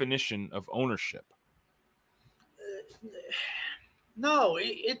existing definition of ownership? No,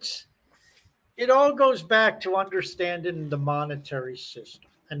 it all goes back to understanding the monetary system.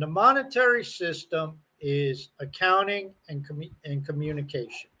 And the monetary system is accounting and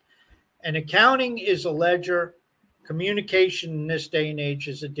communication. And accounting is a ledger. Communication in this day and age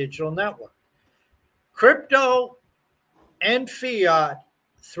is a digital network. Crypto and fiat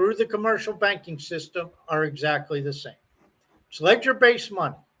through the commercial banking system are exactly the same. It's ledger-based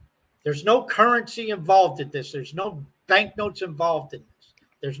money. There's no currency involved in this. There's no banknotes involved in this.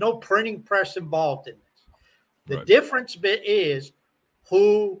 There's no printing press involved in this. The difference bit is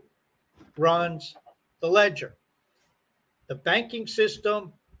who runs the ledger. The banking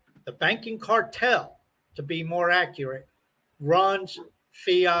system, the banking cartel, to be more accurate, runs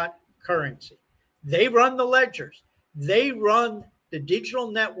fiat currency. They run the ledgers. They run the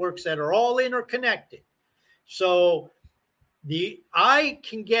digital networks that are all interconnected. So I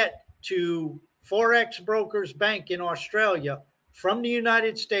can get to Forex Brokers Bank in Australia from the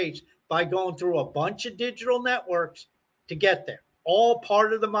United States by going through a bunch of digital networks to get there. All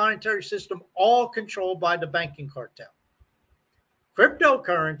part of the monetary system, all controlled by the banking cartel.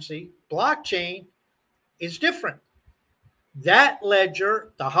 Cryptocurrency, blockchain, is different. That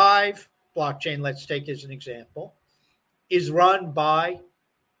ledger, the Hive blockchain, let's take as an example, is run by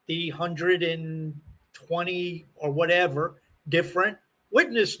the 120 or whatever different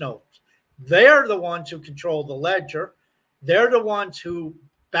witness nodes. They're the ones who control the ledger. They're the ones who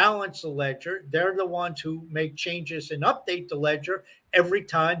balance the ledger. They're the ones who make changes and update the ledger every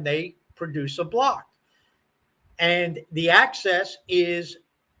time they produce a block. And the access is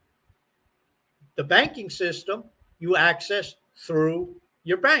the banking system. You access through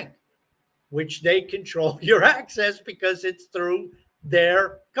your bank, which they control your access because it's through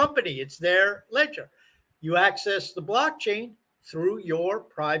their company. It's their ledger. You access the blockchain through your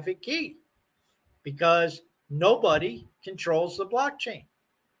private key because nobody controls the blockchain.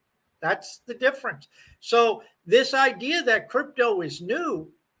 That's the difference. So this idea that crypto is new,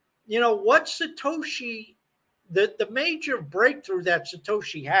 what Satoshi, the major breakthrough that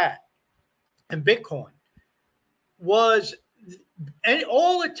Satoshi had in Bitcoin was, and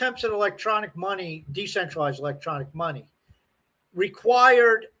all attempts at electronic money, decentralized electronic money,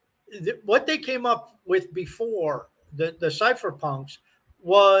 required what they came up with before the cypherpunks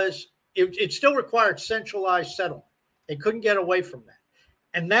was it still required centralized settlement. They couldn't get away from that.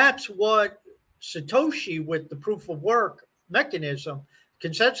 And that's what Satoshi, with the proof of work mechanism,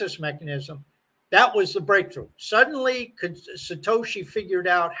 consensus mechanism, that was the breakthrough. Suddenly, Satoshi figured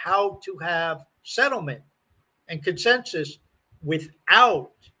out how to have settlement and consensus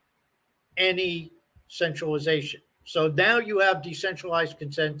without any centralization. So now you have decentralized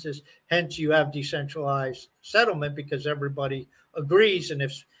consensus, hence you have decentralized settlement because everybody agrees. And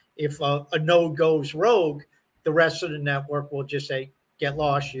if a node goes rogue, the rest of the network will just say, get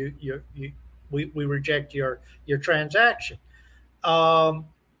lost, we reject your transaction. So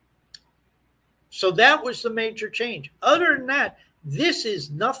that was the major change. Other than that, this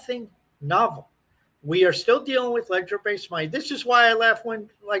is nothing novel. We are still dealing with ledger-based money. This is why I laugh when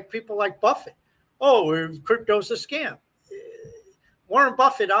people like Buffett. Oh, crypto's a scam. Warren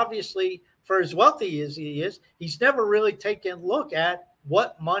Buffett, obviously, for as wealthy as he is, he's never really taken a look at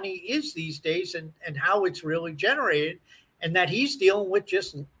what money is these days and how it's really generated, and that he's dealing with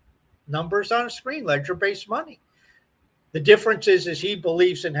just numbers on a screen, ledger-based money. The difference is he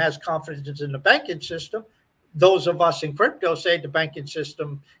believes and has confidence in the banking system. Those of us in crypto say the banking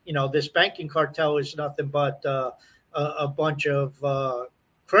system, this banking cartel is nothing but a bunch of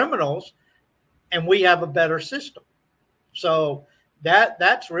criminals, and we have a better system. So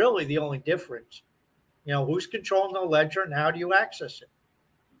that's really the only difference. Who's controlling the ledger and how do you access it?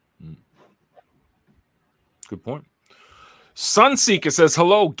 Good point. Sunseeker says,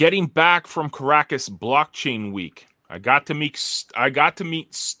 hello, getting back from Caracas Blockchain Week. I got to meet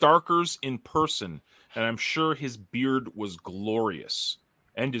Starkers in person, and I'm sure his beard was glorious.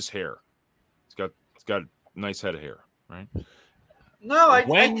 And his hair. He's got a nice head of hair, right? No, I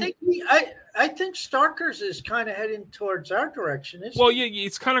think Starkers is kind of heading towards our direction, isn't it? Yeah,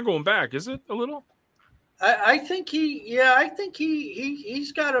 it's kind of going back, is it, a little? I think he's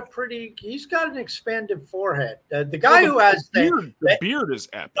got an expanded forehead. The guy who has the beard is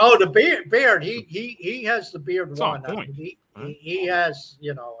epic. Oh, the beard. He has the beard one. I mean, he has,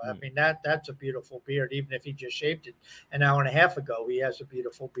 I mean, that's a beautiful beard. Even if he just shaved it an hour and a half ago, he has a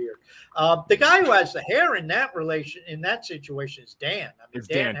beautiful beard. The guy who has the hair in that situation is Dan. I mean, it's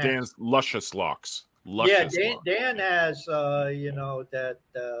Dan's luscious locks. Dan has, that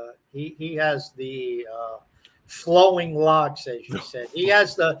he has the flowing locks, as you said. He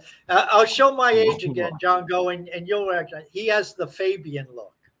has the. I'll show my age again, John. And you'll recognize. He has the Fabian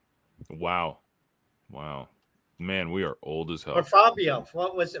look. Wow, man, we are old as hell. Or Fabio.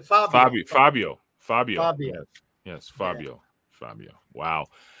 What was it? Fabio. Yes, Fabio. Yeah. Fabio. Wow.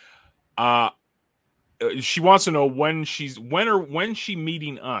 She wants to know when she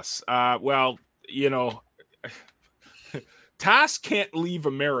meeting us. Well. Task can't leave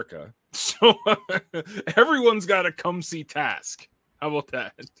America, so everyone's got to come see Task. How about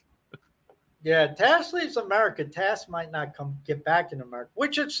that? Yeah, Task leaves America. Task might not get back in America,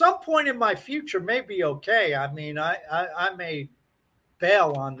 which at some point in my future may be okay. I mean, I may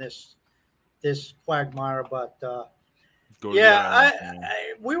bail on this quagmire, but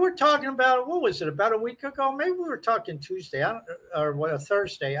we were talking about, what was it, about a week ago? Maybe we were talking Tuesday or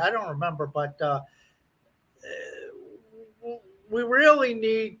Thursday. I don't remember, but we really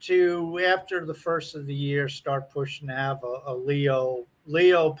need to, after the first of the year, start pushing to have a Leo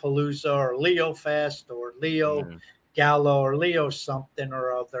Palooza or Leo Fest or Leo Gallo or Leo something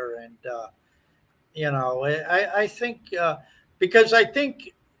or other. And, I think because I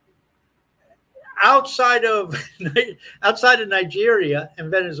think outside of Nigeria and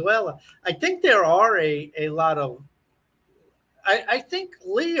Venezuela, I think there are a lot of. I think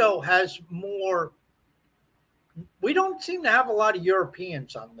Leo has more. We don't seem to have a lot of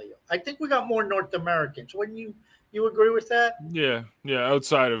Europeans on Leo. I think we got more North Americans. Wouldn't you agree with that? Yeah.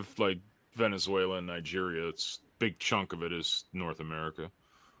 Outside of like Venezuela and Nigeria, it's big chunk of it is North America.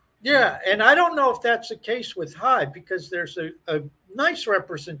 Yeah, and I don't know if that's the case with Hive because there's a nice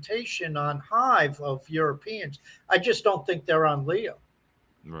representation on Hive of Europeans. I just don't think they're on Leo.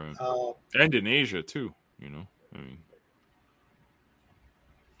 Right. And in Asia too,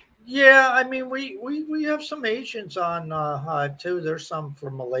 Yeah, I mean we have some Asians on Hive too. There's some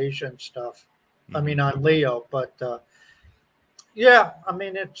from Malaysia and stuff. Mm-hmm. I mean on Leo, but yeah, I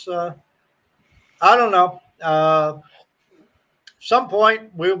mean it's I don't know. Some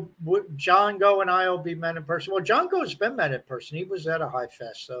point John Go and I will be met in person. Well, John Go has been met in person. He was at a Hive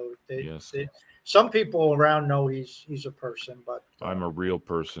Fest, so some people around know he's a person. But I'm a real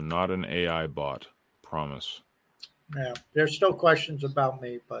person, not an AI bot. Promise. Yeah, there's still questions about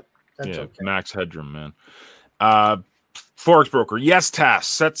me, but that's okay. Max Headroom, man. Forex broker, yes, TAS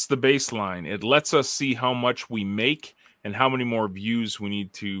sets the baseline. It lets us see how much we make and how many more views we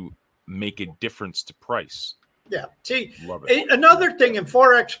need to make a difference to price. Yeah. See, another thing, and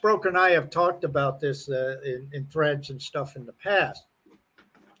Forex Broker and I have talked about this in threads and stuff in the past,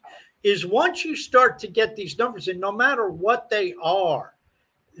 is once you start to get these numbers, and no matter what they are,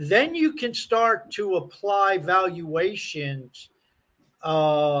 then you can start to apply valuations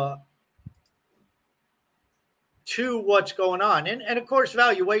to what's going on. And of course,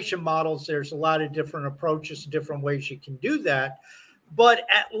 valuation models, there's a lot of different approaches, different ways you can do that. But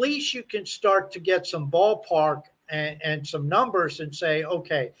at least you can start to get some ballpark and some numbers and say,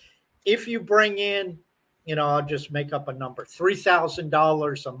 okay, if you bring in, I'll just make up a number,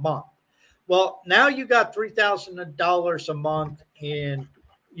 $3,000 a month. Well, now you got $3,000 a month in,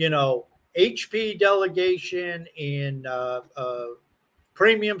 HP delegation, in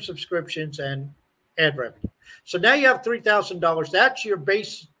premium subscriptions and ad revenue. So now you have $3,000. That's your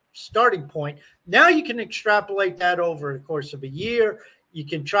base starting point. Now you can extrapolate that over the course of a year. You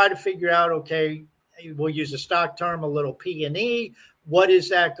can try to figure out, okay, we'll use a stock term, a little P&E. What is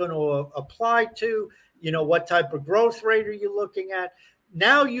that going to apply to? What type of growth rate are you looking at?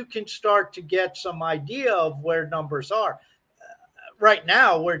 Now you can start to get some idea of where numbers are. Right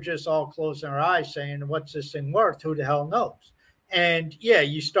now, we're just all closing our eyes saying, what's this thing worth? Who the hell knows? And yeah,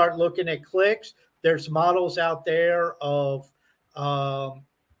 you start looking at clicks. There's models out there of, how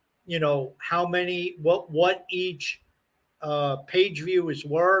many, what each page view is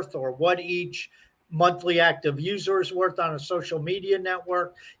worth, or what each monthly active user is worth on a social media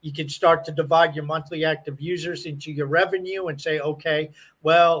network. You can start to divide your monthly active users into your revenue and say, okay,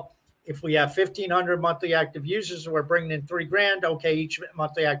 well, if we have 1,500 monthly active users, we're bringing in $3,000. Okay, each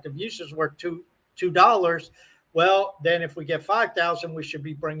monthly active user is worth $2. Well, then if we get 5,000, we should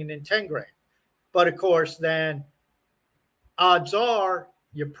be bringing in $10,000. But of course, then odds are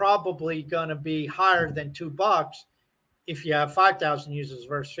you're probably going to be higher than $2 if you have 5,000 users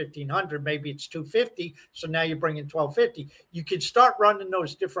versus 1,500. Maybe it's 250. So now you're bringing 1,250. You can start running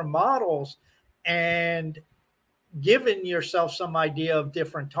those different models and giving yourself some idea of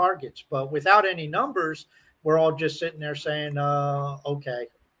different targets. But without any numbers, we're all just sitting there saying, okay.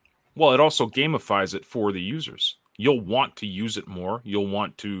 Well, it also gamifies it for the users. You'll want to use it more. You'll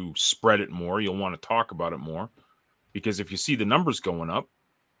want to spread it more. You'll want to talk about it more. Because if you see the numbers going up,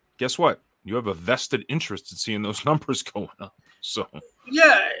 guess what? You have a vested interest in seeing those numbers going up. So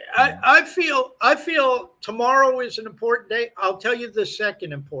yeah, I feel tomorrow is an important day. I'll tell you the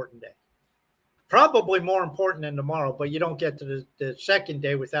second important day. Probably more important than tomorrow, but you don't get to the second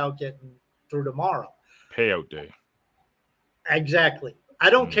day without getting through tomorrow. Payout day. Exactly. I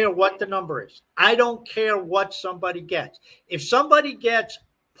don't care what the number is. I don't care what somebody gets. If somebody gets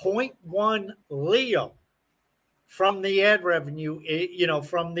 0.1 Leo from the ad revenue,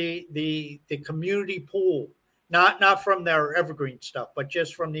 from the community pool, not from their evergreen stuff, but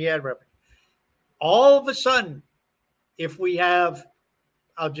just from the ad revenue. All of a sudden, if we have,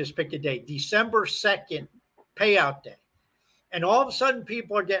 I'll just pick a date, December 2nd payout day, and all of a sudden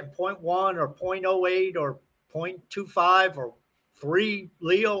people are getting 0.1 or 0.08 or 0.25 or 3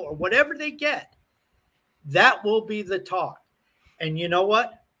 Leo or whatever they get, that will be the talk. And you know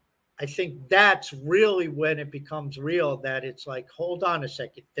what? I think that's really when it becomes real, that it's like, hold on a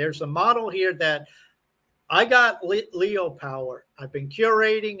second. There's a model here that I got Leo power. I've been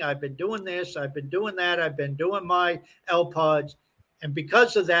curating. I've been doing this. I've been doing that. I've been doing my LPUDs. And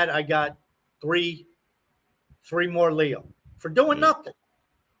because of that, I got three more Leo for doing nothing,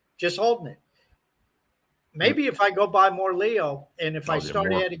 just holding it. Maybe if I go buy more Leo and if I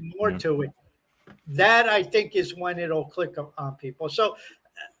start adding more to it, that I think is when it'll click on people. So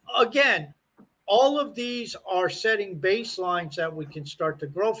again, all of these are setting baselines that we can start to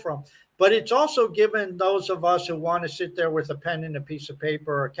grow from. But it's also given those of us who want to sit there with a pen and a piece of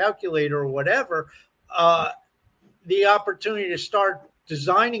paper or a calculator or whatever, the opportunity to start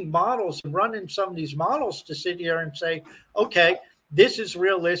designing models and running some of these models to sit here and say, okay, this is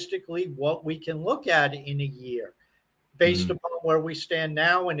realistically what we can look at in a year based upon where we stand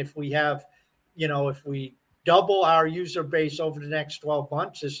now. And if we have, if we double our user base over the next 12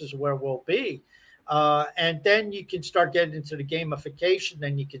 months, this is where we'll be. And then you can start getting into the gamification.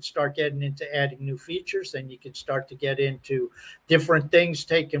 Then you can start getting into adding new features. Then you can start to get into different things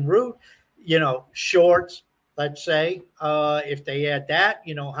taking root, shorts. Let's say if they add that,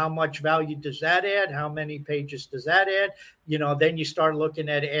 how much value does that add? How many pages does that add? Then you start looking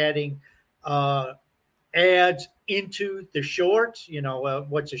at adding ads into the shorts.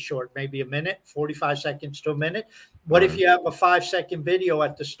 What's a short? Maybe a minute, 45 seconds to a minute. What if you have a 5-second video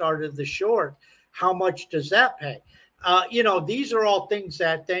at the start of the short? How much does that pay? These are all things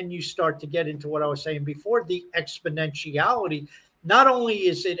that then you start to get into what I was saying before, the exponentiality. Not only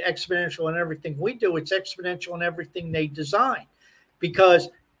is it exponential in everything we do, it's exponential in everything they design. Because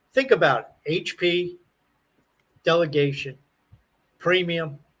think about it, HP, delegation,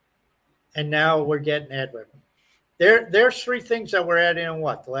 premium, and now we're getting ad revenue. There's 3 things that we're adding in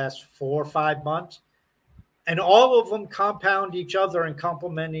the last 4 or 5 months. And all of them compound each other and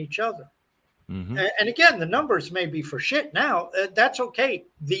complement each other. And again, the numbers may be for shit now. That's okay.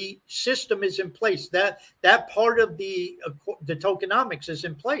 The system is in place. That part of the tokenomics is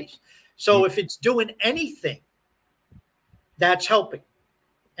in place. So if it's doing anything, that's helping.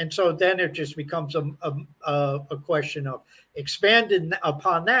 And so then it just becomes a question of expanding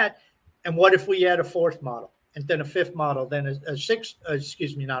upon that. And what if we add a 4th model, and then a 5th model, then a 6th?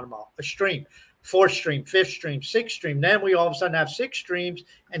 A stream. fourth stream, fifth stream, sixth stream. Then we all of a sudden have 6 streams,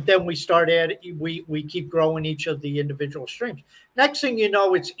 and then we start adding. We keep growing each of the individual streams. Next thing you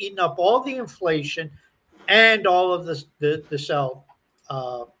know, it's eating up all the inflation and all of the sell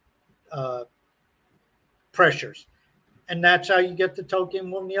pressures, and that's how you get the token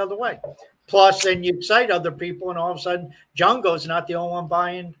moving the other way. Plus, then you excite other people, and all of a sudden, Django's not the only one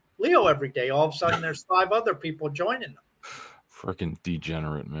buying Leo every day. All of a sudden, there's 5 other people joining them. Freaking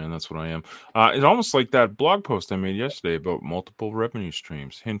degenerate, man. That's what I am. It's almost like that blog post I made yesterday about multiple revenue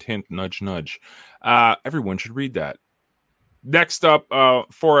streams. Hint, hint, nudge, nudge. Everyone should read that. Next up,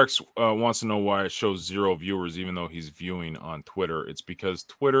 Forex wants to know why it shows 0 viewers, even though he's viewing on Twitter. It's because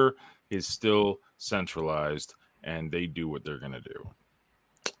Twitter is still centralized, and they do what they're going to do.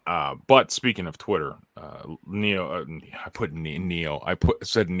 But speaking of Twitter, Neo,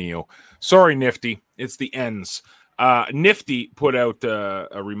 said Neo. Sorry, Nifty. It's the ends. Nifty put out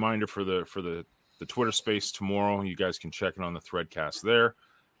a reminder for the Twitter space tomorrow. You guys can check it on the Threadcast there.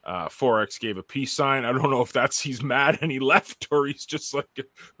 Forex gave a peace sign. I don't know if that's he's mad and he left, or he's just like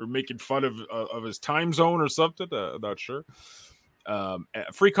or making fun of his time zone or something. I'm not sure.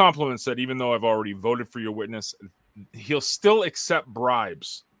 Free Compliment said, even though I've already voted for your witness, he'll still accept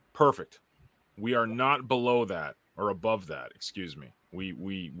bribes. Perfect. We are not below that or above that. Excuse me.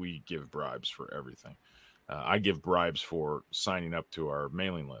 We give bribes for everything. I give bribes for signing up to our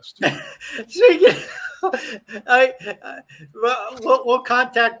mailing list. We'll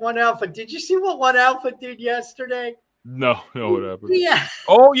contact One Alpha. Did you see what One Alpha did yesterday? No, what happened? Yeah.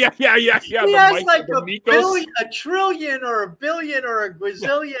 Oh, yeah. He has like a billion, a trillion, or a billion, or a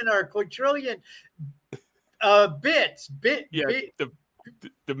gazillion, or a quadrillion bits.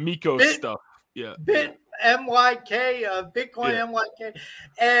 The Miko stuff. Yeah. Bit MYK, Bitcoin MYK.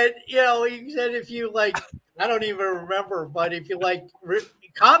 And, he said if you I don't even remember, but if you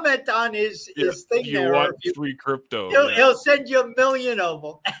comment on his thing you there. Want free crypto. He'll send you 1 million of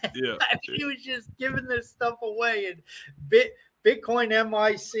them. Yeah. He was just giving this stuff away, and Bitcoin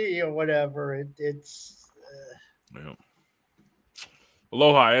MIC or whatever. It's. Yeah.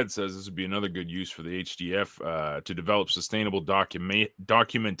 Aloha Ed says this would be another good use for the HDF to develop sustainable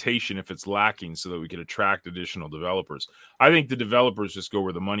documentation if it's lacking, so that we could attract additional developers. I think the developers just go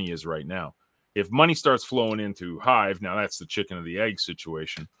where the money is right now. If money starts flowing into Hive, now that's the chicken or the egg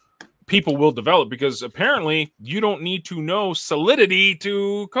situation, people will develop, because apparently you don't need to know Solidity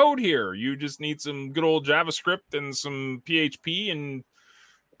to code here. You just need some good old JavaScript and some PHP and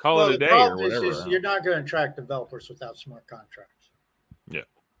call it a day or whatever. Is you're not going to attract developers without smart contracts. Yeah.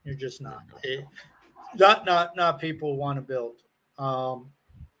 You're just not. Not people want to build.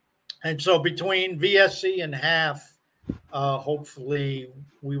 And so between VSC and half, hopefully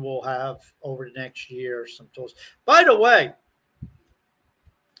we will have over the next year some tools. By the way,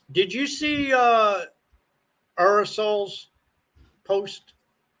 did you see Urasol's post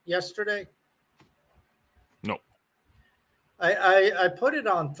yesterday? No. I put it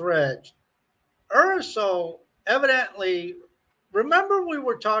on Threads. Urasol evidently, remember we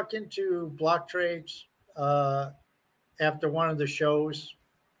were talking to Block Trades after one of the shows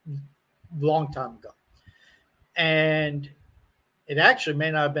a long time ago. And it actually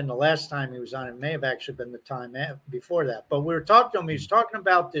may not have been the last time he was on. It may have actually been the time before that. But we were talking to him. He was talking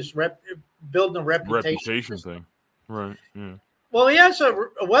about this building a reputation thing. Right. Yeah. Well, he has a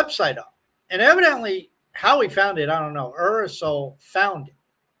website up. And evidently, how he found it, I don't know. Urasol found it.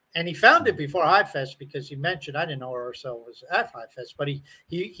 And he found it before HiveFest, because he mentioned, I didn't know Urasol was at HiveFest, but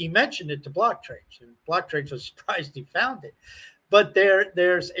he mentioned it to Block Trades. And Block Trades was surprised he found it. But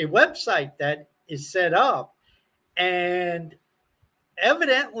there's a website that is set up. And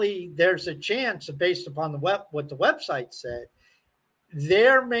evidently, there's a chance, based upon what the website said,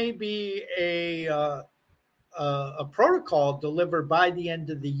 there may be a protocol delivered by the end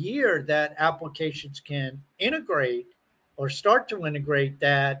of the year that applications can integrate or start to integrate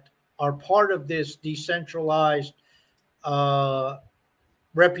that are part of this decentralized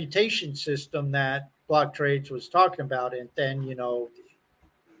reputation system that Block Trades was talking about, and then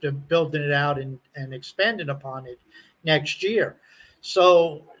building it out and expanding upon it next year.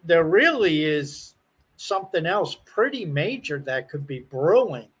 So there really is something else pretty major that could be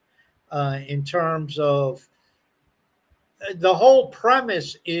brewing in terms of the whole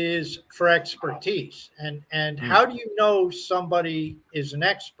premise is for expertise. And how do you know somebody is an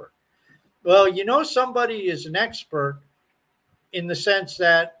expert? Well, somebody is an expert in the sense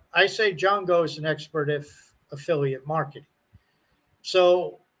that I say John Go is an expert at affiliate marketing.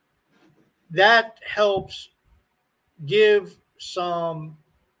 So that helps give some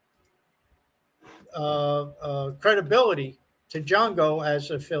credibility to Django as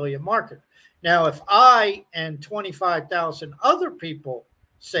affiliate marketer. Now, if I and 25,000 other people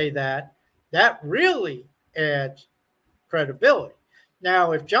say that, that really adds credibility.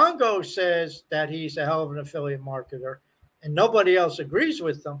 Now, if Django says that he's a hell of an affiliate marketer and nobody else agrees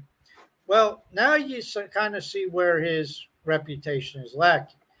with him, well, now you kind of see where his reputation is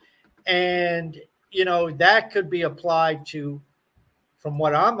lacking. And, that could be applied to, from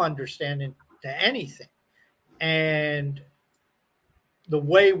what I'm understanding, to anything. And the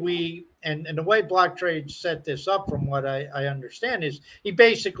way the way Block Trade set this up, from what I understand, is he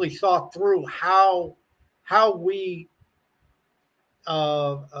basically thought through how we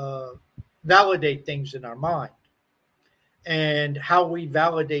validate things in our mind and how we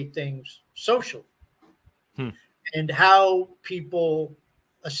validate things socially and how people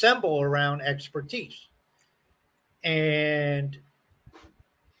assemble around expertise. And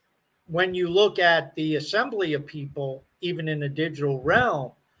when you look at the assembly of people, even in a digital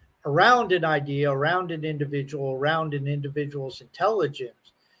realm, around an idea, around an individual, around an individual's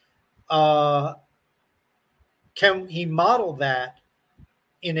intelligence, can he model that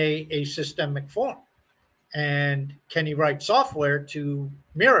in a systemic form? And can he write software to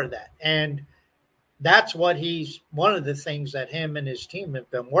mirror that? And that's what one of the things that him and his team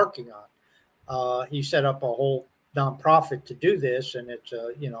have been working on. He set up a whole nonprofit to do this, and it's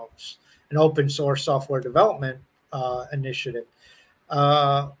an open source software development initiative.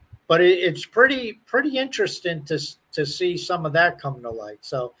 But it's pretty interesting to see some of that come to light.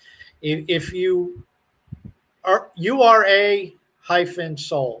 So if you are URA-soul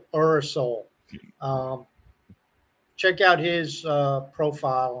or a soul, check out his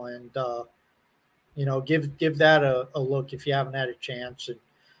profile and give that a look if you haven't had a chance.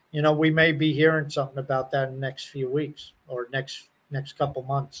 And we may be hearing something about that in the next few weeks or next couple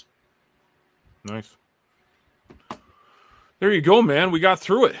months. Nice. There you go, man. We got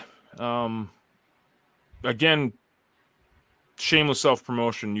through it. Again, shameless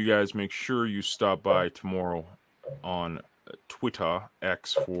self-promotion. You guys make sure you stop by tomorrow on Twitter,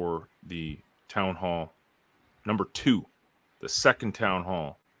 X, for the town hall number 2, the second town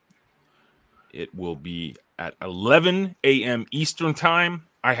hall. It will be at 11 a.m. Eastern time.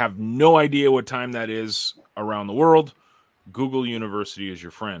 I have no idea what time that is around the world. Google University is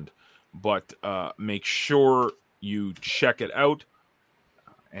your friend. But make sure you check it out.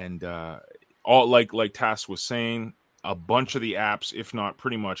 And all like Tass was saying, a bunch of the apps, if not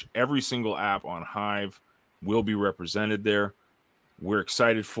pretty much every single app on Hive, will be represented there. We're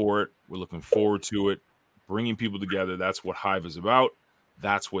excited for it. We're looking forward to it. Bringing people together. That's what Hive is about.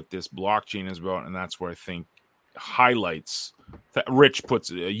 That's what this blockchain is about. And that's what I think highlights. Rich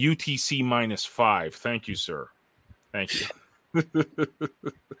puts UTC -5. Thank you, sir. Thank you.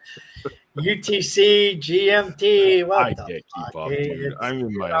 UTC, GMT. What I the can't fuck? keep up, dude. I'm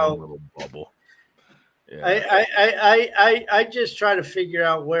in my own little bubble. Yeah. I just try to figure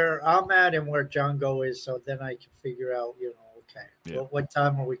out where I'm at and where Django is, so then I can figure out, okay, Yeah. what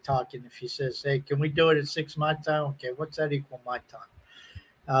time are we talking? If he says, hey, can we do it at 6 my time? Okay, what's that equal my time?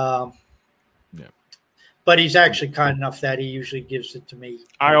 Yeah. But he's actually kind enough that he usually gives it to me.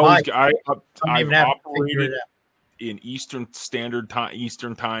 I've even have to figure operated it out. in Eastern Standard Time,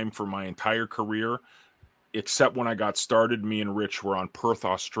 Eastern Time for my entire career, except when I got started. Me and Rich were on Perth,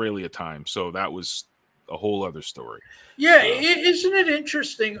 Australia time, so that was a whole other story. Yeah, isn't it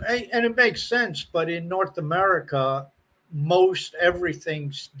interesting? And it makes sense, but in North America, most everything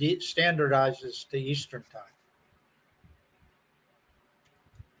standardizes to Eastern time.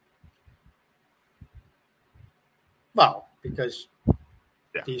 Well, because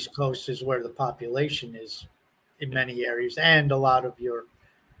the East Coast is where the population is in many areas, and a lot of your,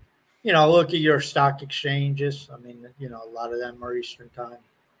 look at your stock exchanges. I mean, a lot of them are Eastern time.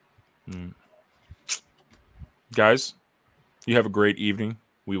 Mm. Guys, you have a great evening.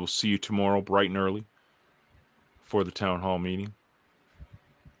 We will see you tomorrow bright and early for the town hall meeting.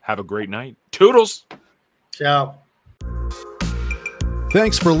 Have a great night. Toodles. Ciao.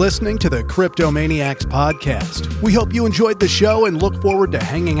 Thanks for listening to the Crypto Maniacs podcast. We hope you enjoyed the show and look forward to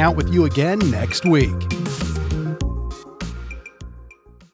hanging out with you again next week.